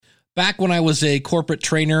Back when I was a corporate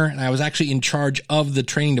trainer and I was actually in charge of the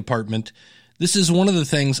training department, this is one of the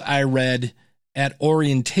things I read at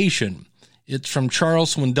orientation. It's from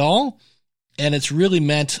Charles Swindoll, and it's really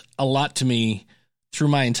meant a lot to me through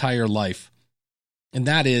my entire life. And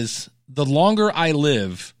that is, the longer I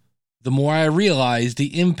live, the more I realize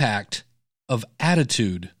the impact of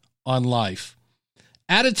attitude on life.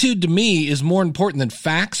 Attitude to me is more important than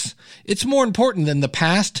facts. It's more important than the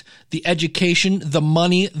past, the education, the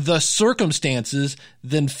money, the circumstances,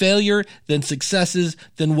 than failure, than successes,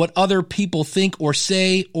 than what other people think or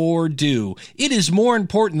say or do. It is more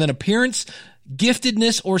important than appearance,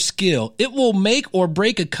 giftedness, or skill. It will make or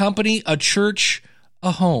break a company, a church,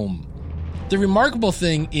 a home. The remarkable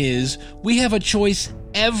thing is we have a choice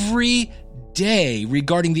every day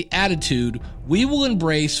regarding the attitude we will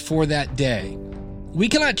embrace for that day. We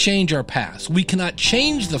cannot change our past. We cannot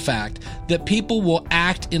change the fact that people will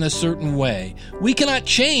act in a certain way. We cannot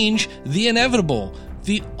change the inevitable.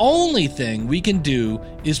 The only thing we can do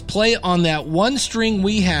is play on that one string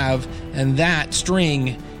we have, and that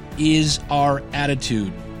string is our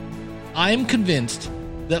attitude. I am convinced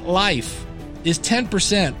that life is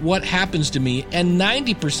 10% what happens to me and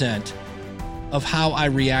 90% of how I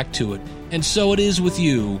react to it. And so it is with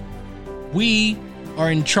you. We are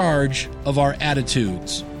in charge of our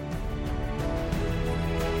attitudes.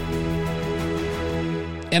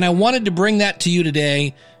 And I wanted to bring that to you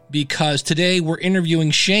today because today we're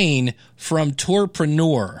interviewing Shane from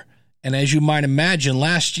Tourpreneur. And as you might imagine,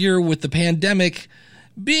 last year with the pandemic,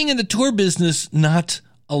 being in the tour business, not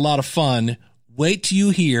a lot of fun. Wait till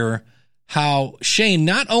you hear how Shane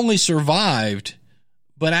not only survived,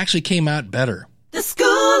 but actually came out better. The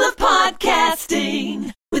School of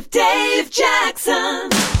Podcasting with Dave Jackson.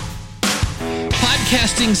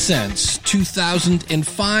 Podcasting since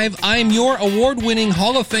 2005. I'm your award-winning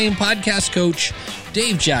Hall of Fame podcast coach,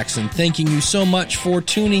 Dave Jackson. Thanking you so much for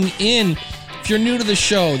tuning in. If you're new to the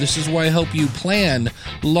show, this is where I help you plan,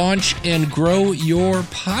 launch, and grow your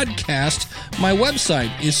podcast. My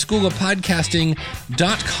website is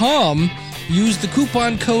schoolofpodcasting.com. Use the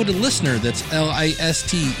coupon code LISTENER, that's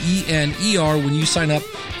LISTENER, when you sign up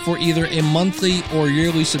for either a monthly or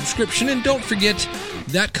yearly subscription. And don't forget,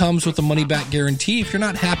 that comes with a money-back guarantee. If you're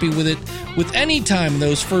not happy with it with any time in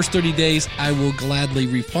those first 30 days, I will gladly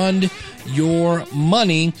refund your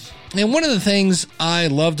money. And one of the things I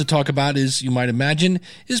love to talk about is, you might imagine,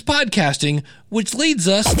 is podcasting, which leads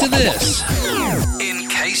us to this. In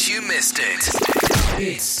case you missed it,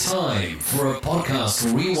 it's time for a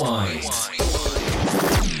podcast rewind.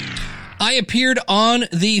 I appeared on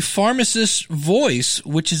The Pharmacist's Voice,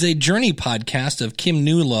 which is a journey podcast of Kim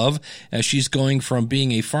Newlove, as she's going from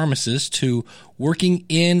being a pharmacist to working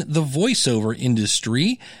in the voiceover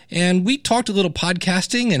industry. And we talked a little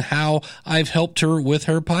podcasting and how I've helped her with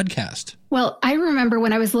her podcast. Well, I remember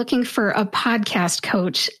when I was looking for a podcast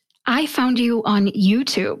coach, I found you on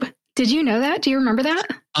YouTube. Did you know that? Do you remember that?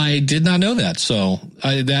 I did not know that. So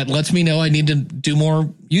that lets me know I need to do more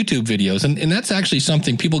YouTube videos. And that's actually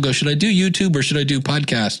something people go, should I do YouTube or should I do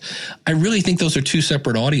podcast? I really think those are two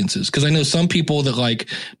separate audiences, because I know some people that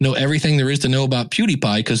know everything there is to know about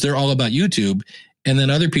PewDiePie because they're all about YouTube. And then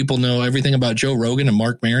other people know everything about Joe Rogan and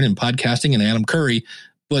Mark Maron and podcasting and Adam Curry.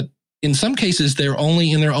 But in some cases, they're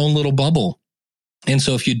only in their own little bubble. And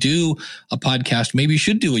so if you do a podcast, maybe you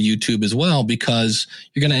should do a YouTube as well, because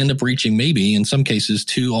you're going to end up reaching, maybe in some cases,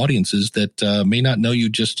 two audiences that may not know you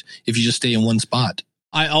if you just stay in one spot.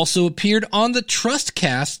 I also appeared on the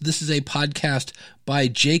Trustcast. This is a podcast by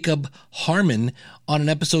Jacob Harmon on an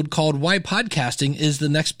episode called Why Podcasting is the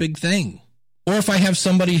Next Big Thing. Or if I have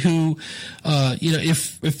somebody who,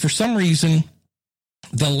 if for some reason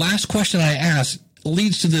the last question I ask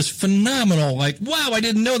leads to this phenomenal, wow, I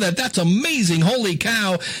didn't know that. That's amazing. Holy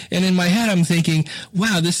cow. And in my head, I'm thinking,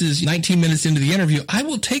 wow, this is 19 minutes into the interview. I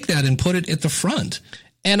will take that and put it at the front.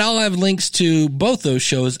 And I'll have links to both those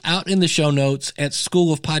shows out in the show notes at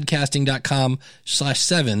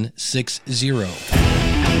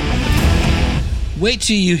schoolofpodcasting.com/760. Wait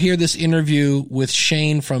till you hear this interview with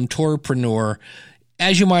Shane from Tourpreneur.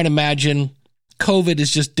 As you might imagine, COVID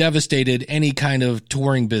has just devastated any kind of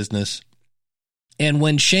touring business. And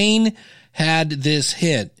when Shane had this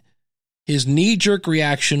hit, his knee-jerk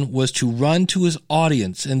reaction was to run to his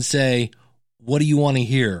audience and say, what do you want to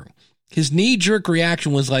hear? His knee-jerk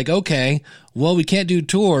reaction was like, okay, well, we can't do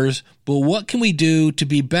tours, but what can we do to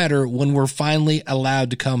be better when we're finally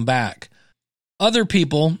allowed to come back? Other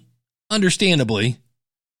people, understandably,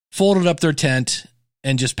 folded up their tent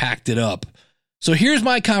and just packed it up. So here's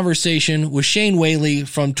my conversation with Shane Whaley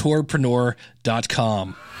from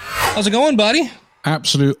Tourpreneur.com. How's it going, buddy?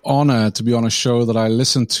 absolute honor to be on a show that I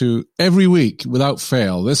listen to every week without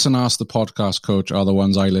fail. This and Ask the Podcast Coach are the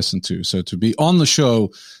ones I listen to. So to be on the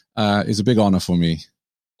show is a big honor for me.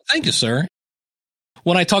 Thank you, sir.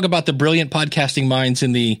 When I talk about the brilliant podcasting minds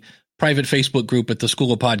in the private Facebook group at the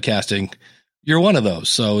School of Podcasting, you're one of those.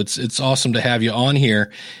 So it's awesome to have you on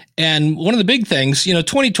here. And one of the big things,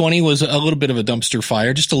 2020 was a little bit of a dumpster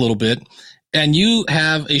fire, just a little bit. And you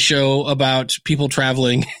have a show about people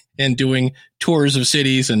traveling and doing tours of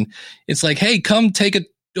cities. And it's like, hey, come take it.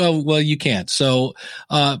 Oh, well, you can't. So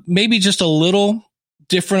maybe just a little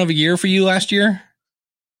different of a year for you last year.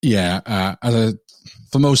 Yeah.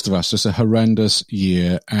 For most of us, just a horrendous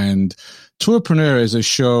year. And Tourpreneur is a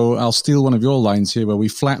show, I'll steal one of your lines here, where we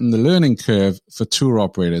flatten the learning curve for tour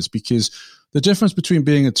operators, because the difference between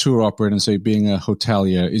being a tour operator and, say, being a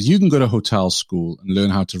hotelier is you can go to hotel school and learn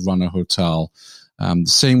how to run a hotel.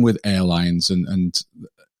 Same with airlines. And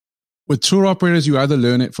with tour operators, you either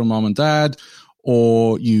learn it from mom and dad,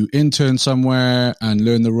 or you intern somewhere and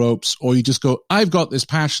learn the ropes, or you just go, I've got this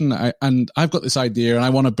passion and I've got this idea and I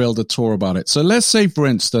want to build a tour about it. So let's say, for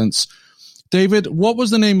instance, David, what was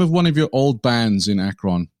the name of one of your old bands in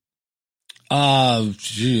Akron?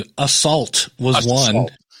 Assault was one.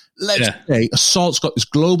 Let's say Assault's got this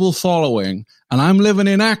global following, and I'm living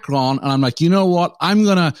in Akron, and I'm like, you know what? I'm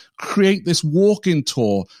going to create this walk-in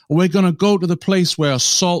tour. We're going to go to the place where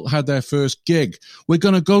Assault had their first gig. We're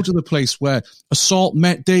going to go to the place where Assault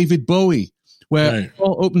met David Bowie, where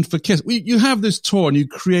Assault opened for Kiss. You have this tour, and you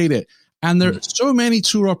create it. And there are so many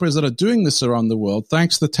tour operators that are doing this around the world,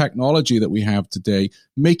 thanks to the technology that we have today,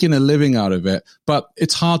 making a living out of it. But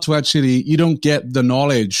it's hard to you don't get the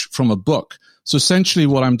knowledge from a book. So essentially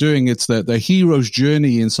what I'm doing, it's the hero's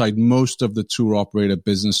journey inside most of the tour operator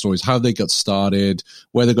business stories, how they got started,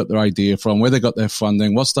 where they got their idea from, where they got their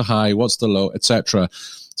funding, what's the high, what's the low, etc.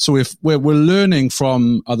 So if we're learning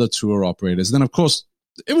from other tour operators, then of course,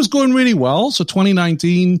 it was going really well. So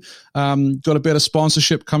 2019, got a bit of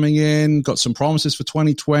sponsorship coming in, got some promises for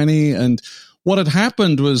 2020. And what had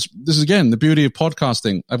happened was, this is again, the beauty of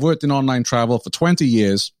podcasting. I've worked in online travel for 20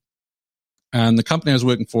 years. And the company I was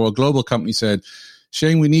working for, a global company, said,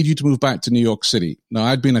 Shane, we need you to move back to New York City. Now,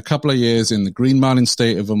 I'd been a couple of years in the Green Mountain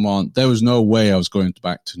state of Vermont. There was no way I was going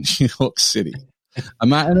back to New York City.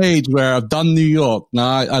 I'm at an age where I've done New York. Now,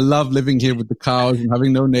 I love living here with the cows and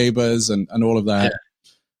having no neighbors and all of that. Yeah.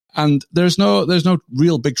 And there's no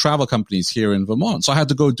real big travel companies here in Vermont. So I had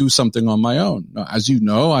to go do something on my own. Now, as you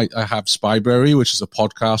know, I have Spyberry, which is a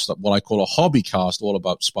podcast, what I call a hobby cast, all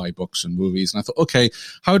about spy books and movies. And I thought, okay,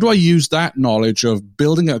 how do I use that knowledge of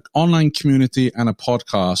building an online community and a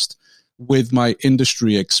podcast with my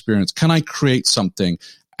industry experience? Can I create something?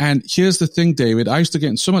 And here's the thing, David, I used to get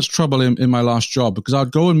in so much trouble in my last job because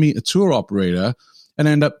I'd go and meet a tour operator and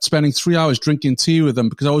end up spending 3 hours drinking tea with them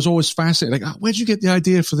because I was always fascinated. Like, where'd you get the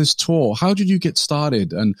idea for this tour? How did you get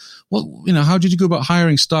started? And how did you go about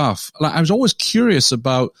hiring staff? Like, I was always curious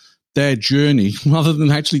about their journey rather than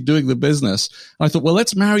actually doing the business. And I thought, well,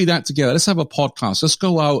 let's marry that together. Let's have a podcast. Let's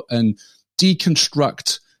go out and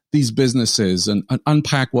deconstruct these businesses and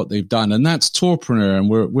unpack what they've done. And that's Tourpreneur. And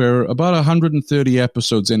we're about 130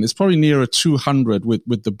 episodes in. It's probably nearer 200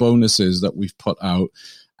 with the bonuses that we've put out.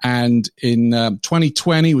 And in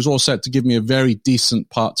 2020, it was all set to give me a very decent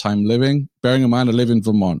part-time living. Bearing in mind, I live in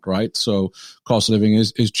Vermont, right? So cost of living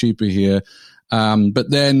is cheaper here. But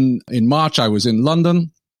then in March, I was in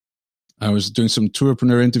London. I was doing some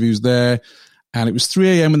Tourpreneur interviews there. And it was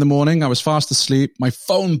 3 a.m. in the morning. I was fast asleep. My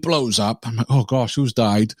phone blows up. I'm like, oh, gosh, who's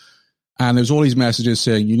died? And there's all these messages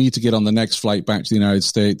saying, you need to get on the next flight back to the United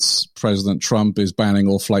States. President Trump is banning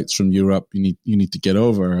all flights from Europe. You need to get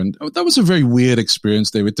over. And that was a very weird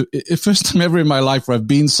experience, David. The first time ever in my life where I've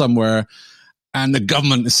been somewhere and the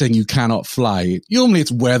government is saying you cannot fly. Normally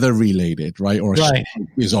it's weather related, right? Or a ship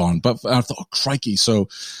is on. But I thought, oh, crikey. So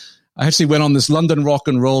I actually went on this London rock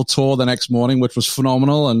and roll tour the next morning, which was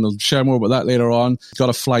phenomenal. And I'll share more about that later on. Got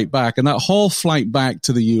a flight back. And that whole flight back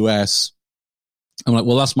to the US, I'm like,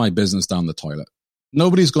 well, that's my business down the toilet.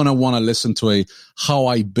 Nobody's going to want to listen to how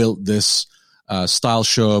I built this style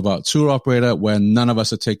show about tour operator when none of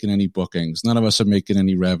us are taking any bookings. None of us are making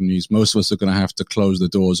any revenues. Most of us are going to have to close the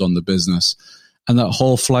doors on the business. And that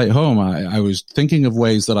whole flight home, I was thinking of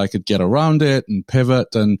ways that I could get around it and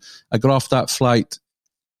pivot. And I got off that flight,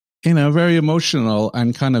 very emotional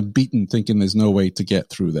and kind of beaten, thinking there's no way to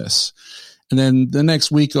get through this. And then the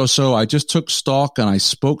next week or so, I just took stock and I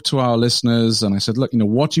spoke to our listeners and I said, look,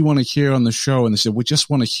 what do you want to hear on the show? And they said, we just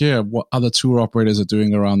want to hear what other tour operators are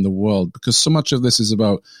doing around the world, because so much of this is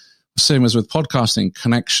about, same as with podcasting,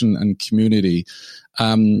 connection and community.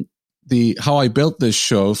 the How I Built This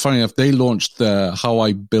show, funny enough, they launched the How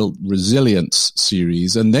I Built Resilience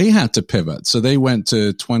series, and they had to pivot. So they went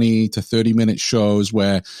to 20 to 30-minute shows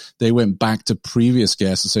where they went back to previous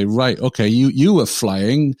guests and say, right, okay, you were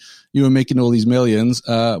flying, you were making all these millions.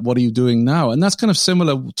 What are you doing now? And that's kind of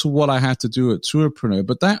similar to what I had to do at Tourpreneur.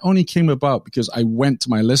 But that only came about because I went to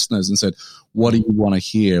my listeners and said, what do you want to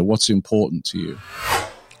hear? What's important to you?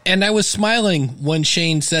 And I was smiling when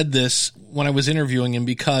Shane said this when I was interviewing him,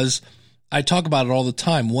 because I talk about it all the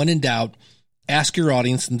time. When in doubt, ask your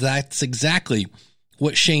audience. And that's exactly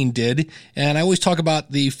what Shane did. And I always talk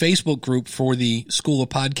about the Facebook group for the School of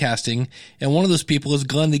Podcasting. And one of those people is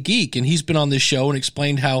Glenn the Geek. And he's been on this show and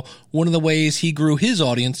explained how one of the ways he grew his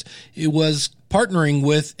audience, it was partnering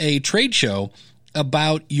with a trade show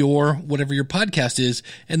about whatever your podcast is.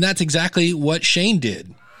 And that's exactly what Shane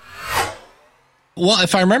did. Well,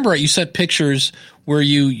 if I remember right, you set pictures where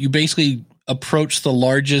you basically approached the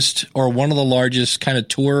largest or one of the largest kind of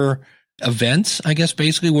tour events, I guess,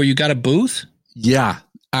 basically, where you got a booth. Yeah,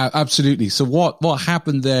 absolutely. So what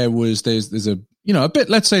happened there was there's a bit,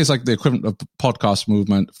 let's say it's like the equivalent of the podcast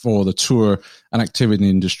movement for the tour and activity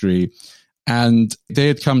industry. And they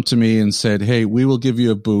had come to me and said, hey, we will give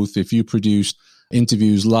you a booth if you produce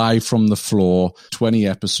interviews live from the floor, 20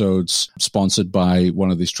 episodes sponsored by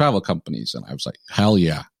one of these travel companies. And I was like, hell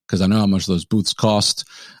yeah, because I know how much those booths cost.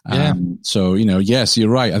 Yeah. So, yes, you're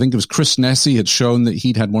right. I think it was Chris Nesi had shown that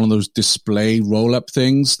he'd had one of those display roll-up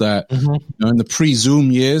things that in the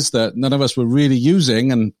pre-Zoom years that none of us were really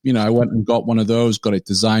using. And, I went and got one of those, got it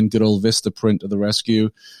designed, good old Vista print to the rescue.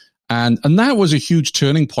 And that was a huge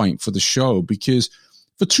turning point for the show because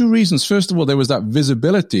for two reasons. First of all, there was that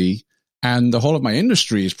visibility. And the whole of my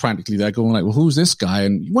industry is practically there going like, well, who's this guy?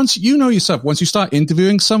 And once you start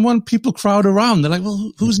interviewing someone, people crowd around. They're like,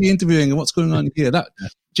 well, who's he interviewing and what's going on here? That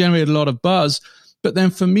generated a lot of buzz. But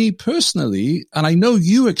then for me personally, and I know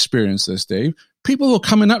you experience this, Dave, people were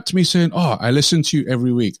coming up to me saying, oh, I listen to you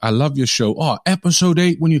every week. I love your show. Oh, episode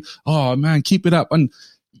 8 oh man, keep it up. And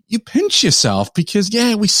you pinch yourself because,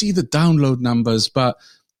 we see the download numbers, but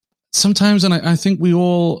sometimes, and I think we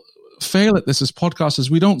all fail at this as podcasters,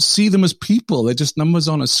 we don't see them as people. They're just numbers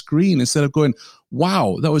on a screen instead of going,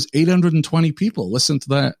 wow, that was 820 people listen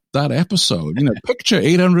to that episode. Picture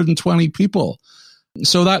 820 people.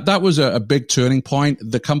 So that was a big turning point.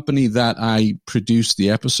 The company that I produced the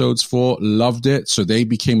episodes for loved it. So they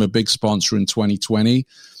became a big sponsor in 2020.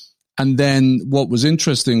 And then what was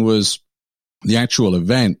interesting was the actual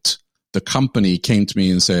event. The company came to me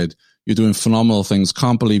and said, you're doing phenomenal things.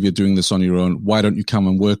 Can't believe you're doing this on your own. Why don't you come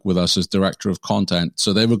and work with us as director of content?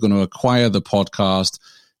 So they were going to acquire the podcast,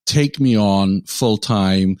 take me on full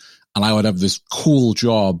time, and I would have this cool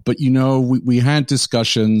job. But, we had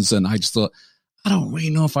discussions and I just thought, I don't really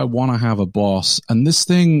know if I want to have a boss. And this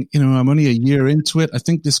thing, I'm only a year into it. I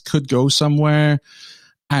think this could go somewhere.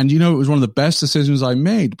 And, it was one of the best decisions I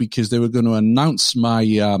made because they were going to announce my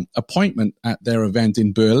appointment at their event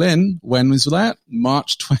in Berlin. When was that?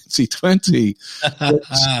 March 2020.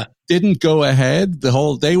 Didn't go ahead.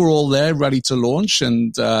 They were all there ready to launch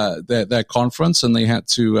and their conference, and they had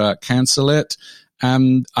to cancel it.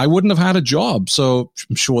 And I wouldn't have had a job. So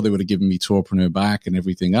I'm sure they would have given me Tourpreneur back and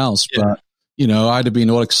everything else. Yeah. But, I'd have been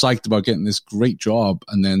all excited about getting this great job,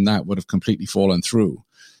 and then that would have completely fallen through.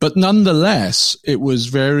 But nonetheless, it was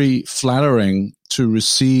very flattering to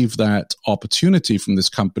receive that opportunity from this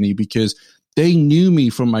company because they knew me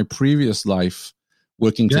from my previous life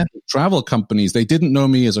working for travel companies. They didn't know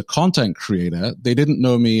me as a content creator. They didn't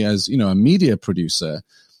know me as, a media producer.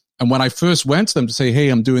 And when I first went to them to say, hey,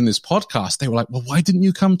 I'm doing this podcast, they were like, well, why didn't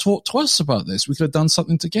you come talk to us about this? We could have done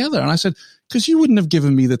something together. And I said, because you wouldn't have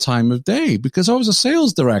given me the time of day because I was a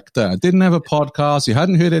sales director. I didn't have a podcast. You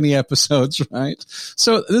hadn't heard any episodes, right?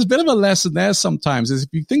 So there's a bit of a lesson there sometimes is if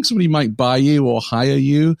you think somebody might buy you or hire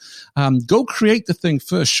you, go create the thing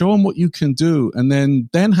first, show them what you can do, and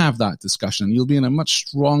then have that discussion. You'll be in a much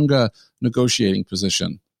stronger negotiating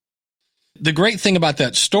position. The great thing about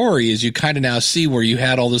that story is you kind of now see where you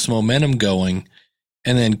had all this momentum going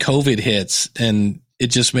and then COVID hits and it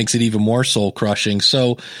just makes it even more soul crushing.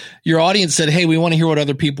 So your audience said, hey, we want to hear what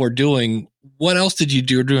other people are doing. What else did you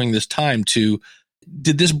do during this time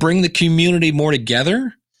did this bring the community more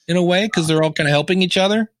together in a way? Because they're all kind of helping each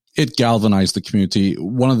other? It galvanized the community.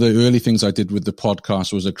 One of the early things I did with the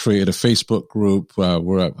podcast was I created a Facebook group.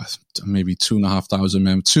 We're at maybe 2,500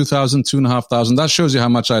 members, 2,000, 2,500. That shows you how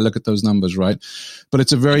much I look at those numbers, right? But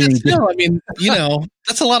it's a very... Still,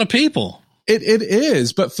 that's a lot of people. It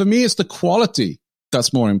is. But for me, it's the quality.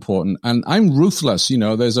 that's more important. And I'm ruthless.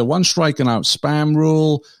 There's a one striking out spam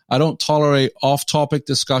rule. I don't tolerate off-topic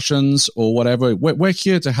discussions or whatever. We're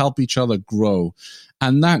here to help each other grow.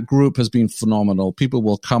 And that group has been phenomenal. People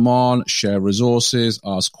will come on, share resources,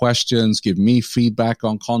 ask questions, give me feedback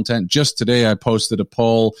on content. Just today, I posted a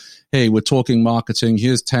poll. Hey, we're talking marketing.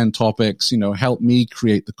 Here's 10 topics. Help me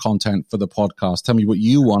create the content for the podcast. Tell me what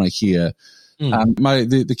you want to hear.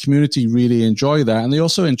 The community really enjoy that. And they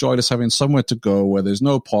also enjoyed us having somewhere to go where there's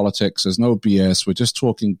no politics, there's no BS. We're just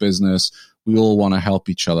talking business. We all want to help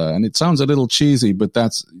each other. And it sounds a little cheesy, but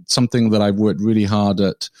that's something that I've worked really hard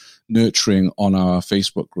at nurturing on our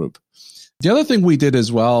Facebook group. The other thing we did as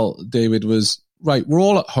well, David, was, we're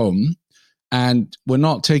all at home and we're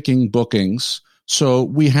not taking bookings. So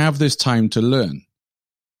we have this time to learn.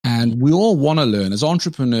 And we all want to learn. As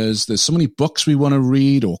entrepreneurs, there's so many books we want to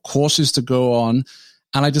read or courses to go on.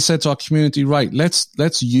 And I just said to our community,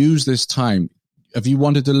 let's use this time. If you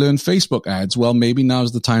wanted to learn Facebook ads, well, maybe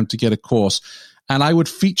now's the time to get a course. And I would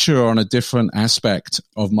feature on a different aspect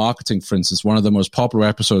of marketing. For instance, one of the most popular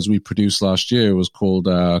episodes we produced last year was called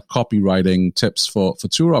Copywriting Tips for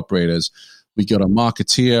Tour Operators. We got a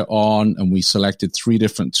marketeer on and we selected 3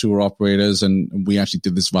 different tour operators, and we actually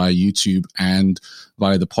did this via YouTube and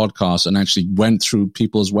via the podcast, and actually went through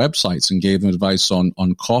people's websites and gave them advice on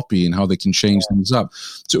copy and how they can change things up.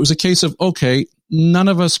 So it was a case of, okay, none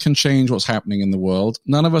of us can change what's happening in the world.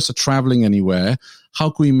 None of us are traveling anywhere. How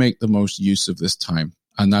can we make the most use of this time?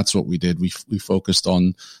 And that's what we did. We focused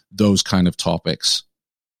on those kind of topics.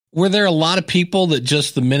 Were there a lot of people that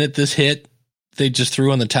just the minute this hit, they just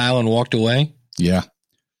threw in the towel and walked away? Yeah.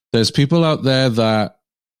 There's people out there that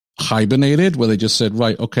hibernated, where they just said,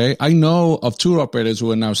 right, okay, I know of tour operators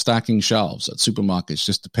who are now stacking shelves at supermarkets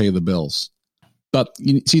just to pay the bills. But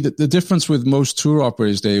you see, the difference with most tour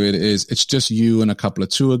operators, David, is it's just you and a couple of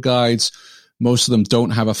tour guides. Most of them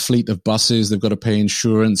don't have a fleet of buses. They've got to pay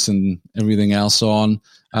insurance and everything else on.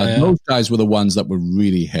 Those guys were the ones that were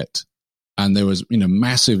really hit. And there was,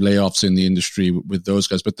 massive layoffs in the industry with those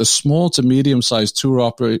guys. But the small to medium-sized tour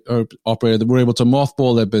operator that were able to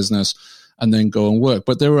mothball their business and then go and work.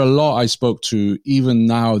 But there were a lot I spoke to. Even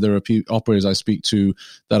now, there are operators I speak to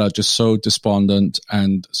that are just so despondent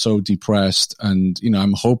and so depressed. And,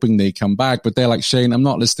 I'm hoping they come back. But they're like, Shane, I'm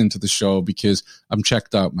not listening to the show because I'm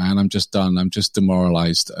checked out, man. I'm just done. I'm just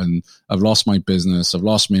demoralized. And I've lost my business. I've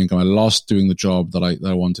lost my income. I lost doing the job that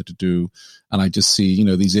I wanted to do. And I just see,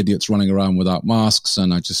 these idiots running around without masks.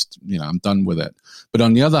 And I just, I'm done with it. But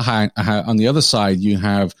on the other side, you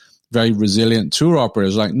have very resilient tour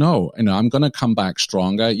operators like, no, I'm going to come back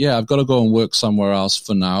stronger. Yeah, I've got to go and work somewhere else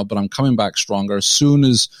for now, but I'm coming back stronger. As soon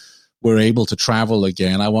as we're able to travel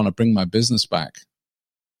again, I want to bring my business back.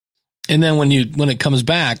 And then when it comes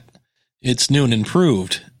back, it's new and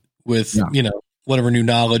improved with, whatever new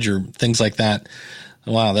knowledge or things like that.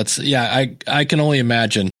 Wow. I can only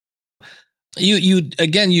imagine.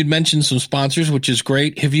 You'd mentioned some sponsors, which is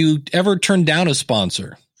great. Have you ever turned down a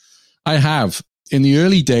sponsor? I have. In the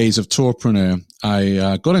early days of Tourpreneur,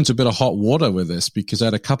 I got into a bit of hot water with this because I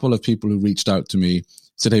had a couple of people who reached out to me,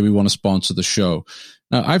 said, hey, we want to sponsor the show.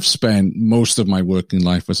 Now, I've spent most of my working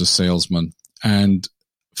life as a salesman. And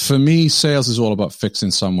for me, sales is all about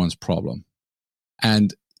fixing someone's problem.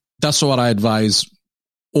 And that's what I advise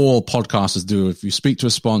all podcasters do. If you speak to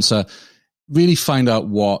a sponsor, really find out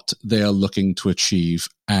what they are looking to achieve.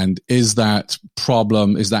 And is that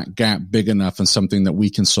problem, is that gap big enough and something that we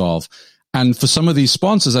can solve? And for some of these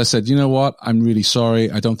sponsors, I said, you know what? I'm really sorry.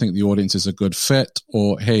 I don't think the audience is a good fit.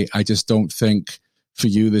 Or, hey, I just don't think for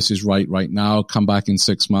you this is right now. Come back in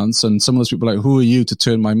 6 months. And some of those people are like, who are you to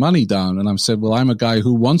turn my money down? And I said, well, I'm a guy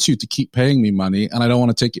who wants you to keep paying me money, and I don't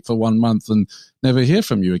want to take it for 1 month and never hear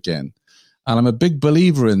from you again. And I'm a big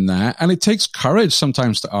believer in that. And it takes courage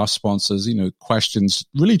sometimes to ask sponsors, questions,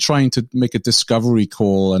 really trying to make a discovery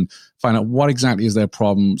call and find out what exactly is their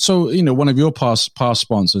problem. So, one of your past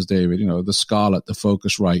sponsors, David, the Scarlett, the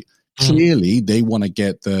Focusrite, clearly they want to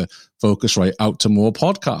get the Focusrite out to more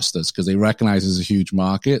podcasters because they recognize there's a huge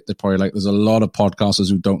market. They're probably like, there's a lot of podcasters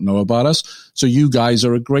who don't know about us. So you guys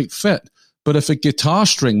are a great fit. But if a guitar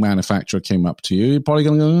string manufacturer came up to you, you're probably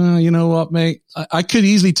going to go, you know what, mate? I could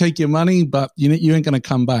easily take your money, but you ain't going to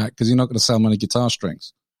come back because you're not going to sell many guitar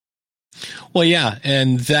strings. Well, yeah.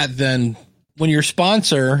 And that then, when your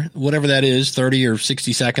sponsor, whatever that is, 30 or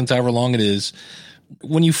 60 seconds, however long it is,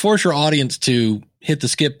 when you force your audience to hit the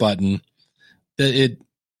skip button, it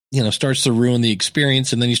starts to ruin the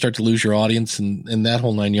experience, and then you start to lose your audience and that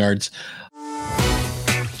whole 9 yards.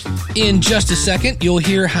 In just a second, you'll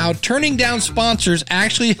hear how turning down sponsors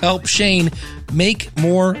actually helped Shane make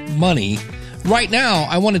more money right now,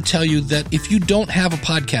 I want to tell you that if you don't have a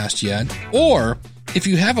podcast yet, or if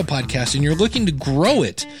you have a podcast and you're looking to grow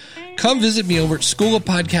it, come visit me over at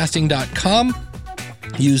schoolofpodcasting.com.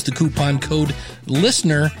 Use the coupon code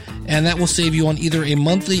LISTENER, and that will save you on either a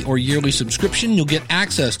monthly or yearly subscription. You'll get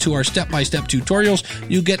access to our step-by-step tutorials.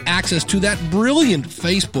 You'll get access to that brilliant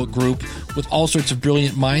Facebook group with all sorts of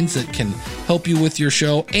brilliant minds that can help you with your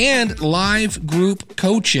show, and live group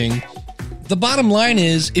coaching. The bottom line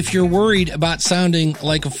is, if you're worried about sounding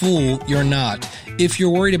like a fool, you're not. If you're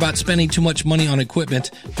worried about spending too much money on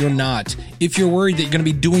equipment, you're not. If you're worried that you're going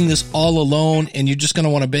to be doing this all alone and you're just going to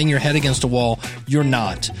want to bang your head against a wall, you're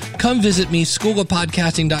not. Come visit me,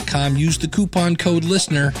 schoolofpodcasting.com. Use the coupon code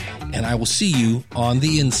LISTENER, and I will see you on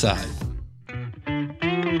the inside.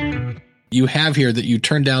 You have here that you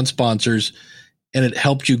turned down sponsors and it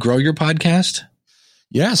helped you grow your podcast?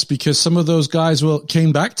 Yes, because some of those guys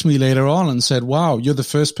came back to me later on and said, wow, you're the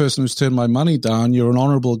first person who's turned my money down. You're an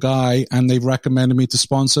honorable guy. And they've recommended me to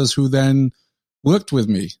sponsors who then worked with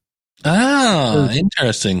me. Ah,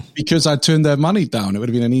 interesting. Because I turned their money down. It would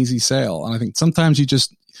have been an easy sale. And I think sometimes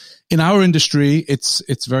in our industry, it's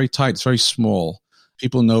very tight. It's very small.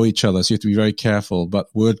 People know each other, so you have to be very careful. But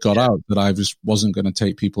word got out that I just wasn't going to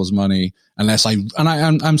take people's money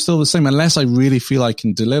I'm still the same. Unless I really feel I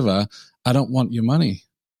can deliver, I don't want your money.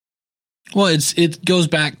 Well, it goes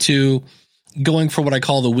back to going for what I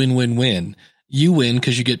call the win-win-win. You win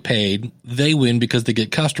because you get paid. They win because they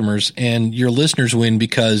get customers, and your listeners win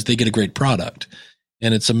because they get a great product.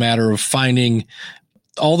 And it's a matter of finding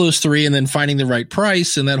all those three and then finding the right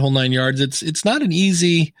price and that whole 9 yards. It's not an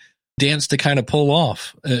easy dance to kind of pull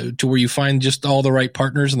off to where you find just all the right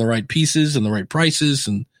partners and the right pieces and the right prices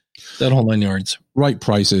and that whole 9 yards. Right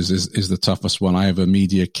prices is the toughest one. I have a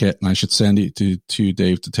media kit, and I should send it to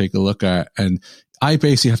Dave to take a look at. And I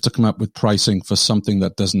basically have to come up with pricing for something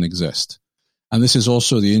that doesn't exist. And this is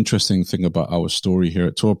also the interesting thing about our story here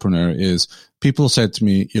at Tourpreneur is people said to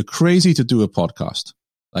me, you're crazy to do a podcast.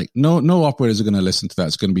 Like no operators are going to listen to that.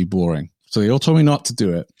 It's going to be boring. So they all told me not to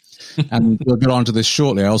do it. And we'll get on to this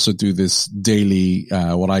shortly. I also do this daily,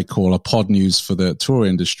 what I call a pod news for the tour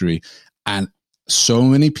industry. And so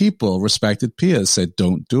many people, respected peers, said,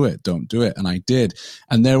 don't do it. And I did.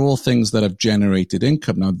 And they're all things that have generated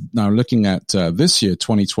income. Now looking at this year,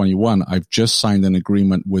 2021, I've just signed an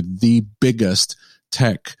agreement with the biggest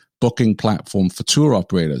tech booking platform for tour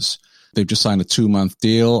operators. They've just signed a 2-month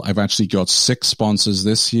deal. I've actually got 6 sponsors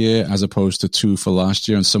this year as opposed to 2 for last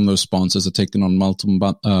year. And some of those sponsors are taking on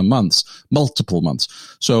multiple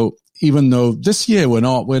months. So even though this year we're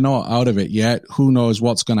not out of it yet, who knows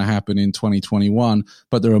what's going to happen in 2021,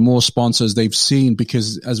 but there are more sponsors they've seen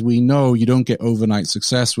because, as we know, you don't get overnight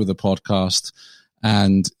success with a podcast,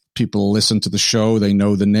 and people listen to the show, they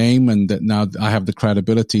know the name, and that now I have the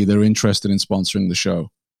credibility, they're interested in sponsoring the show.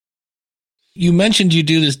 You mentioned you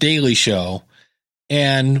do this daily show,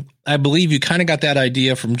 and I believe you kind of got that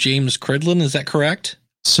idea from James Cridlin. Is that correct?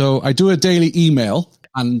 So I do a daily email,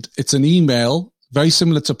 and it's an email very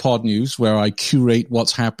similar to Pod News, where I curate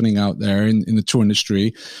what's happening out there in the tour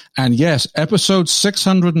industry. And yes, episode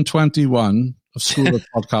 621 of School of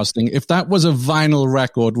Podcasting, if that was a vinyl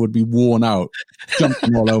record, would be worn out,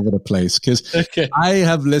 jumping all over the place, because I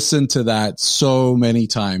have listened to that so many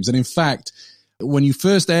times. And in fact, when you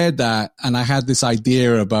first aired that, and I had this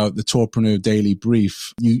idea about the Tourpreneur Daily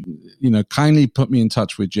Brief, you kindly put me in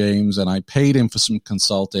touch with James, and I paid him for some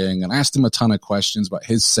consulting and asked him a ton of questions about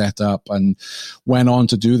his setup, and went on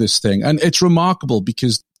to do this thing. And it's remarkable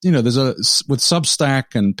because, with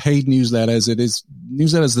Substack and paid newsletters,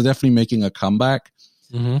 newsletters are definitely making a comeback.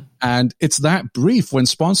 Mm-hmm. And it's that brief. When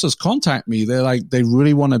sponsors contact me, they're like, they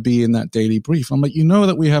really want to be in that daily brief. I'm like,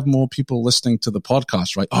 that we have more people listening to the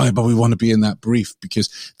podcast, right? Oh, but we want to be in that brief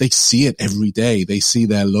because they see it every day. They see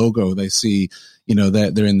their logo. They see,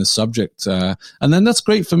 they're in the subject. And then that's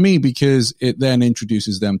great for me because it then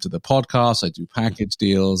introduces them to the podcast. I do package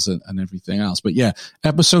deals and everything else. But yeah,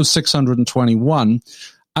 episode 621.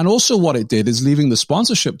 And also what it did is, leaving the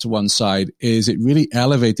sponsorship to one side, is it really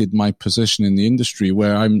elevated my position in the industry,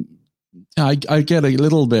 where I get a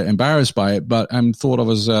little bit embarrassed by it, but I'm thought of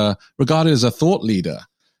as regarded as a thought leader.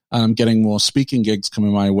 And I'm getting more speaking gigs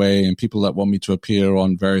coming my way, and people that want me to appear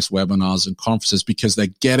on various webinars and conferences because they're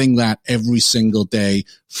getting that every single day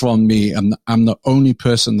from me. And I'm the only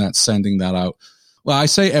person that's sending that out. Well, I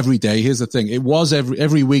say every day. Here's the thing. It was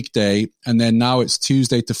every weekday, and then now it's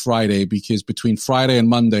Tuesday to Friday, because between Friday and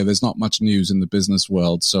Monday, there's not much news in the business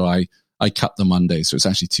world. So I cut the Monday. So it's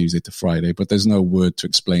actually Tuesday to Friday, but there's no word to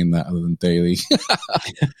explain that other than daily.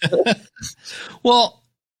 Well,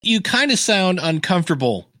 you kind of sound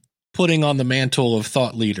uncomfortable putting on the mantle of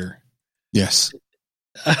thought leader. Yes.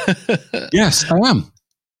 Yes, I am.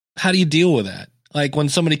 How do you deal with that? Like when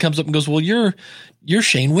somebody comes up and goes, well, you're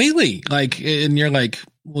Shane Whaley. Like, and you're like,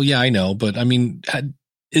 well, yeah, I know. But I mean,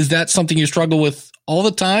 is that something you struggle with all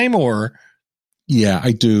the time or? Yeah,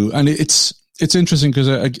 I do. And it's interesting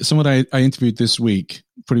because someone I interviewed this week,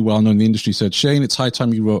 pretty well known in the industry, said, Shane, it's high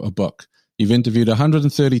time you wrote a book. You've interviewed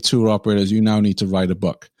 130 tour operators. You now need to write a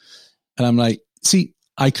book. And I'm like, see,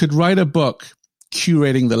 I could write a book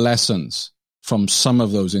curating the lessons from some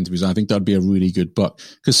of those interviews. I think that'd be a really good book.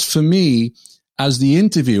 Because for me, as the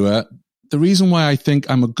interviewer, the reason why I think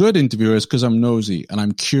I'm a good interviewer is because I'm nosy and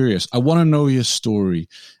I'm curious. I want to know your story.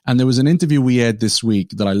 And there was an interview we had this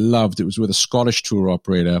week that I loved. It was with a Scottish tour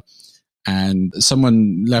operator. And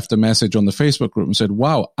someone left a message on the Facebook group and said,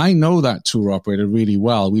 wow, I know that tour operator really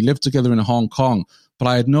well. We lived together in Hong Kong, but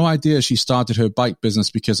I had no idea she started her bike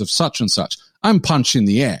business because of such and such. I'm punching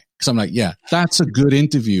the air. Because I'm like, yeah, that's a good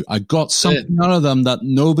interview. I got something out of them that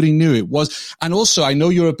nobody knew it was. And also, I know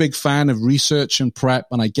you're a big fan of research and prep,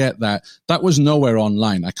 and I get that. That was nowhere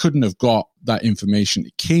online. I couldn't have got that information.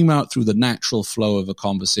 It came out through the natural flow of a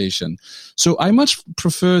conversation. So I much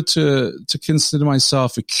prefer to consider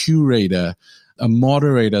myself a curator, a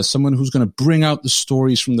moderator, someone who's going to bring out the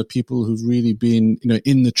stories from the people who've really been,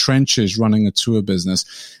 in the trenches running a tour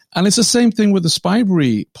business. And it's the same thing with the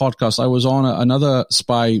Spybury podcast. I was on another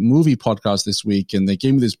spy movie podcast this week, and they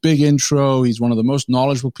gave me this big intro. He's one of the most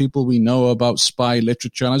knowledgeable people we know about spy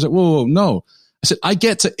literature. And I was like, whoa, no. I said, I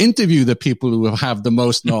get to interview the people who have the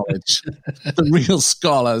most knowledge, the real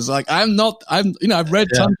scholars. Like I've read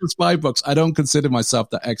tons of spy books. I don't consider myself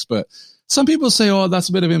the expert. Some people say, oh, that's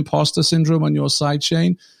a bit of imposter syndrome on your side,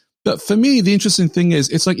 Shane. But for me, the interesting thing is,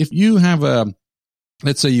 it's like if you have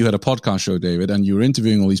let's say you had a podcast show, David, and you were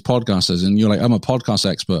interviewing all these podcasters and you're like, I'm a podcast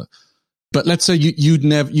expert. But let's say you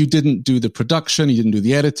didn't do the production, you didn't do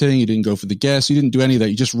the editing, you didn't go for the guests, you didn't do any of that.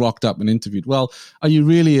 You just rocked up and interviewed. Well, are you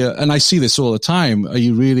really, and I see this all the time, are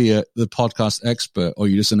you really the podcast expert, or are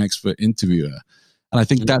you just an expert interviewer? And I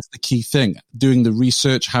think that's the key thing, doing the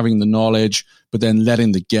research, having the knowledge, but then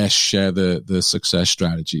letting the guests share the success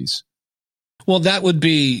strategies. Well, that would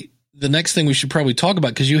be the next thing we should probably talk about,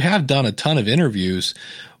 because you have done a ton of interviews.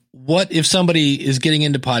 What if somebody is getting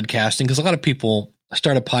into podcasting? Because a lot of people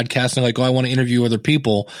start a podcast and like, oh, I want to interview other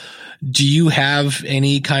people. Do you have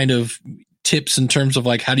any kind of tips in terms of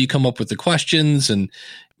like, how do you come up with the questions, and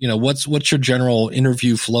what's your general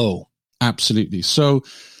interview flow? Absolutely. So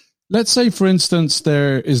let's say, for instance,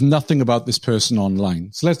 there is nothing about this person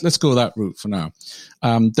online. So let's go that route for now.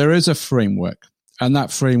 There is a framework, and that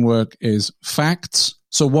framework is facts.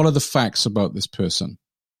 So what are the facts about this person?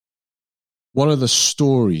 What are the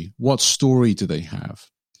story? What story do they have?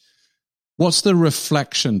 What's the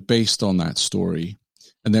reflection based on that story?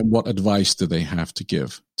 And then what advice do they have to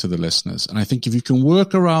give to the listeners? And I think if you can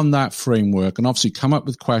work around that framework and obviously come up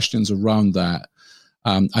with questions around that,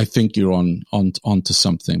 I think you're onto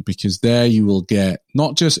something, because there you will get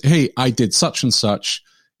not just, hey, I did such and such.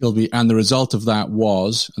 It'll be, and the result of that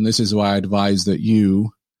was, and this is why I advise that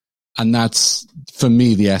you, and that's for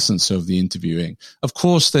me the essence of the interviewing. Of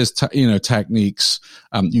course, there's techniques.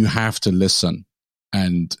 You have to listen,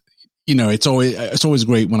 and it's always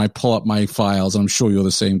great when I pull up my files. I'm sure you're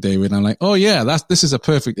the same, David. And I'm like, oh yeah, this is a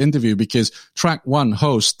perfect interview, because track one,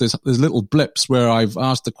 host, there's little blips where I've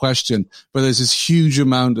asked the question, but there's this huge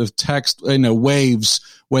amount of text, waves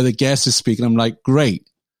where the guest is speaking. I'm like, great,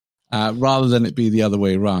 rather than it be the other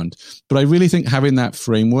way around. But I really think having that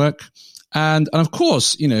framework, and of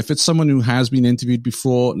course, if it's someone who has been interviewed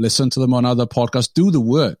before, listen to them on other podcasts, do the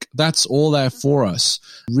work. That's all there for us.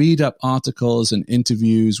 Read up articles and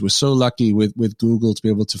interviews. We're so lucky with Google to be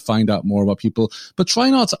able to find out more about people, but try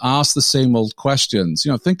not to ask the same old questions.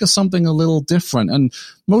 Think of something a little different. And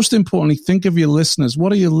most importantly, think of your listeners.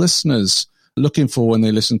 What are your listeners looking for when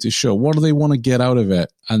they listen to the show? What do they want to get out of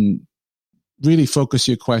it? And really focus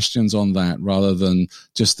your questions on that rather than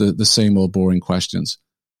just the same old boring questions.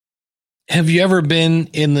 Have you ever been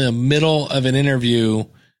in the middle of an interview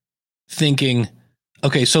thinking,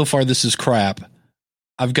 okay, so far this is crap,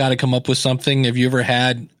 I've got to come up with something? Have you ever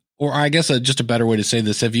had, or I guess just a better way to say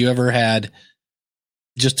this, have you ever had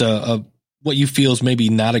just a what you feel is maybe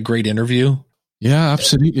not a great interview? Yeah,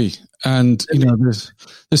 absolutely. And,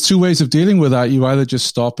 there's two ways of dealing with that. You either just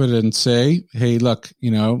stop it and say, hey, look,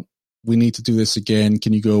 we need to do this again.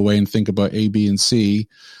 Can you go away and think about A, B, and C?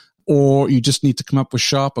 Or you just need to come up with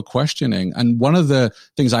sharper questioning. And one of the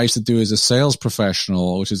things I used to do as a sales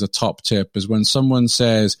professional, which is a top tip, is when someone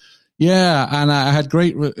says, yeah, and I had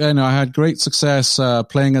great success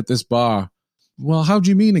playing at this bar. Well, how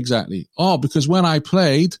do you mean exactly? Oh, because when I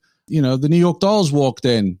played, the New York Dolls walked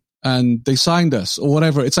in and they signed us or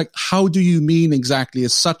whatever. It's like, how do you mean exactly?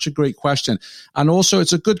 It's such a great question. And also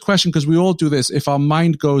it's a good question because we all do this. If our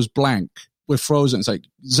mind goes blank, we're frozen. It's like,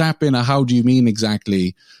 zap in a how do you mean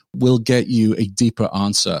exactly will get you a deeper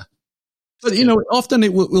answer. But, often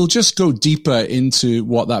we'll just go deeper into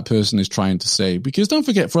what that person is trying to say. Because don't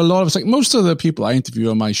forget, for a lot of us, like most of the people I interview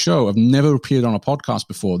on my show have never appeared on a podcast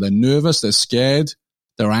before. They're nervous, they're scared,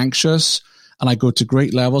 they're anxious. And I go to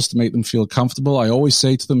great levels to make them feel comfortable. I always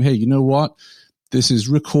say to them, hey, you know what? This is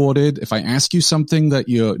recorded. If I ask you something that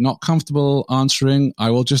you're not comfortable answering, I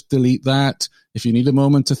will just delete that. If you need a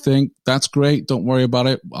moment to think, that's great. Don't worry about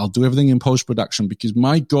it. I'll do everything in post-production because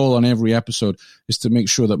my goal on every episode is to make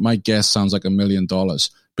sure that my guest sounds like $1 million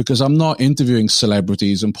because I'm not interviewing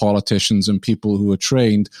celebrities and politicians and people who are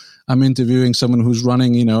trained. I'm interviewing someone who's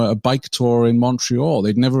running, a bike tour in Montreal.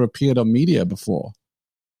 They'd never appeared on media before.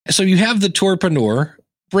 So you have the tourpreneur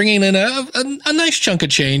bringing in a nice chunk of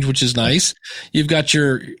change, which is nice. You've got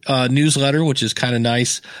your newsletter, which is kind of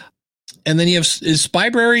nice. And then you have, is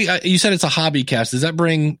Spybrary, you said it's a hobby cast.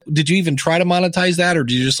 Did you even try to monetize that? Or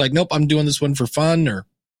do you just like, nope, I'm doing this one for fun? Or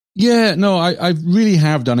Yeah, no, I really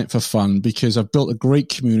have done it for fun because I've built a great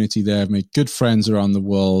community there. I've made good friends around the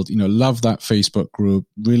world, love that Facebook group,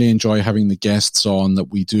 really enjoy having the guests on that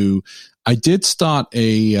we do. I did start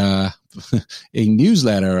a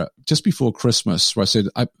newsletter just before Christmas where I said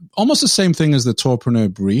almost the same thing as the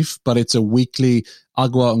Tourpreneur Brief, but it's a weekly, I'll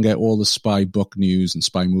go out and get all the spy book news and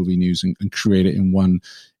spy movie news and create it in one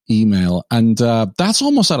email. And that's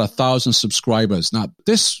almost at 1,000 subscribers. Now,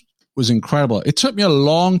 this was incredible. It took me a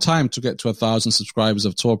long time to get to 1,000 subscribers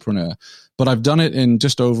of Tourpreneur, but I've done it in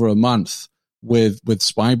just over a month with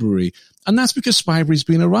Spybrary. And that's because Spybrary's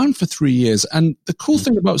been around for 3 years. And the cool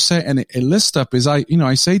thing about setting a list up is I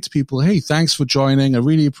say to people, hey, thanks for joining. I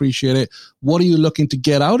really appreciate it. What are you looking to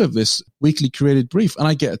get out of this weekly created brief? And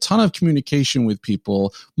I get a ton of communication with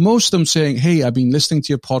people, most of them saying, hey, I've been listening to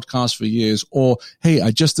your podcast for years, or hey,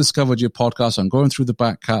 I just discovered your podcast. I'm going through the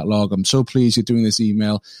back catalog. I'm so pleased you're doing this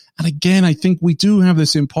email. And again, I think we do have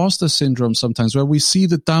this imposter syndrome sometimes where we see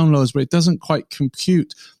the downloads, but it doesn't quite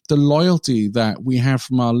compute the loyalty that we have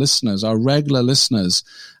from our listeners, our regular listeners,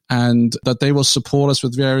 and that they will support us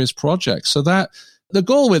with various projects. So that the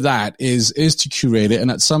goal with that is to curate it.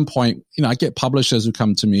 And at some point, I get publishers who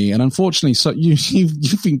come to me, and unfortunately, so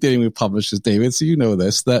you've been dealing with publishers, David, so you know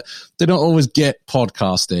this, that they don't always get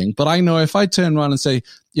podcasting. But I know if I turn around and say,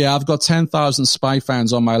 yeah, I've got 10,000 spy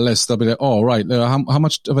fans on my list, they'll be like, oh, right, how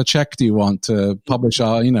much of a check do you want to publish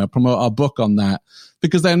promote our book on that?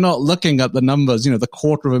 Because they're not looking at the numbers, the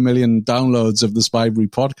 250,000 downloads of the Spybrary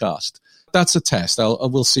podcast. That's a test.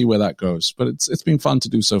 We'll see where that goes. But it's been fun to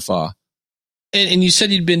do so far. And you said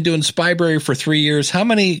you'd been doing Spybrary for 3 years. How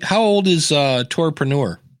old is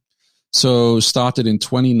Tourpreneur? So started in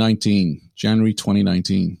 2019, January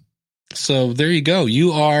 2019. So there you go.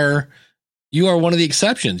 You are one of the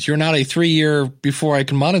exceptions. You're not a 3-year before I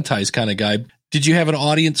can monetize kind of guy. Did you have an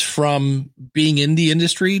audience from being in the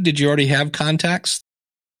industry? Did you already have contacts?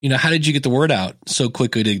 How did you get the word out so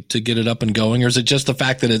quickly to get it up and going? Or is it just the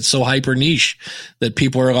fact that it's so hyper niche that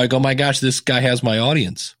people are like, oh my gosh, this guy has my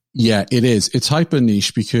audience? Yeah, it is. It's hyper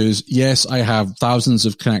niche because, yes, I have thousands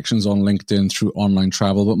of connections on LinkedIn through online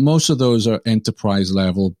travel, but most of those are enterprise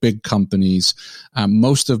level, big companies.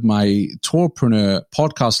 Most of my Tourpreneur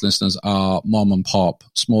podcast listeners are mom and pop,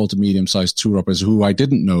 small to medium sized tour operators who I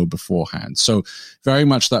didn't know beforehand. So very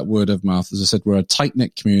much that word of mouth. As I said, we're a tight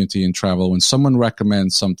knit community in travel. When someone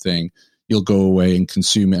recommends something, you'll go away and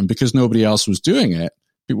consume it. And because nobody else was doing it,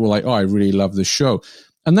 people were like, oh, I really love this show.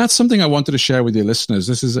 And that's something I wanted to share with your listeners.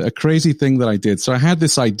 This is a crazy thing that I did. So I had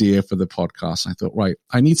this idea for the podcast. I thought, right,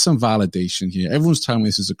 I need some validation here. Everyone's telling me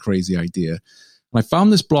this is a crazy idea. And I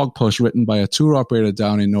found this blog post written by a tour operator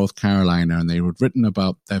down in North Carolina, and they had written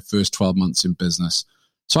about their first 12 months in business.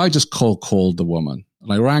 So I just cold called the woman,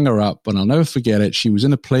 and I rang her up, and I'll never forget it. She was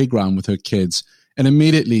in a playground with her kids, and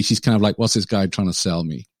immediately she's kind of like, what's this guy trying to sell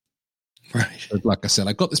me? Right. Like I said,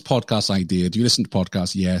 I got this podcast idea. Do you listen to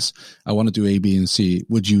podcasts? Yes. I want to do A, B, and C.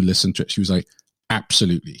 Would you listen to it? She was like,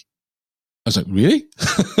 absolutely. I was like, really?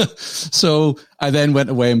 So I then went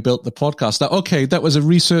away and built the podcast. Now, okay, that was a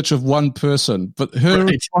research of one person, but her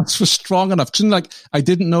response was strong enough. I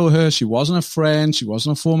didn't know her. She wasn't a friend. She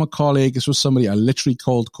wasn't a former colleague. This was somebody I literally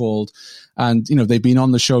cold called. And, they've been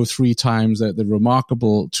on the show 3 times. They're the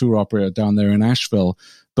remarkable tour operator down there in Asheville.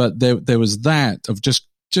 But there was that of just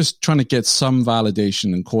trying to get some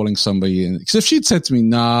validation and calling somebody in. Because if she'd said to me,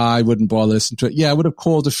 nah, I wouldn't bother listening to it. Yeah, I would have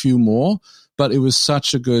called a few more. But it was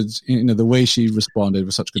such a good, the way she responded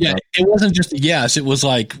was such a good. Yeah, it wasn't just a yes. It was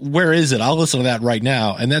like, where is it? I'll listen to that right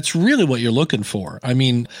now. And that's really what you're looking for. I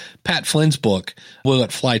mean, Pat Flynn's book, Will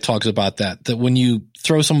Let Fly, talks about that when you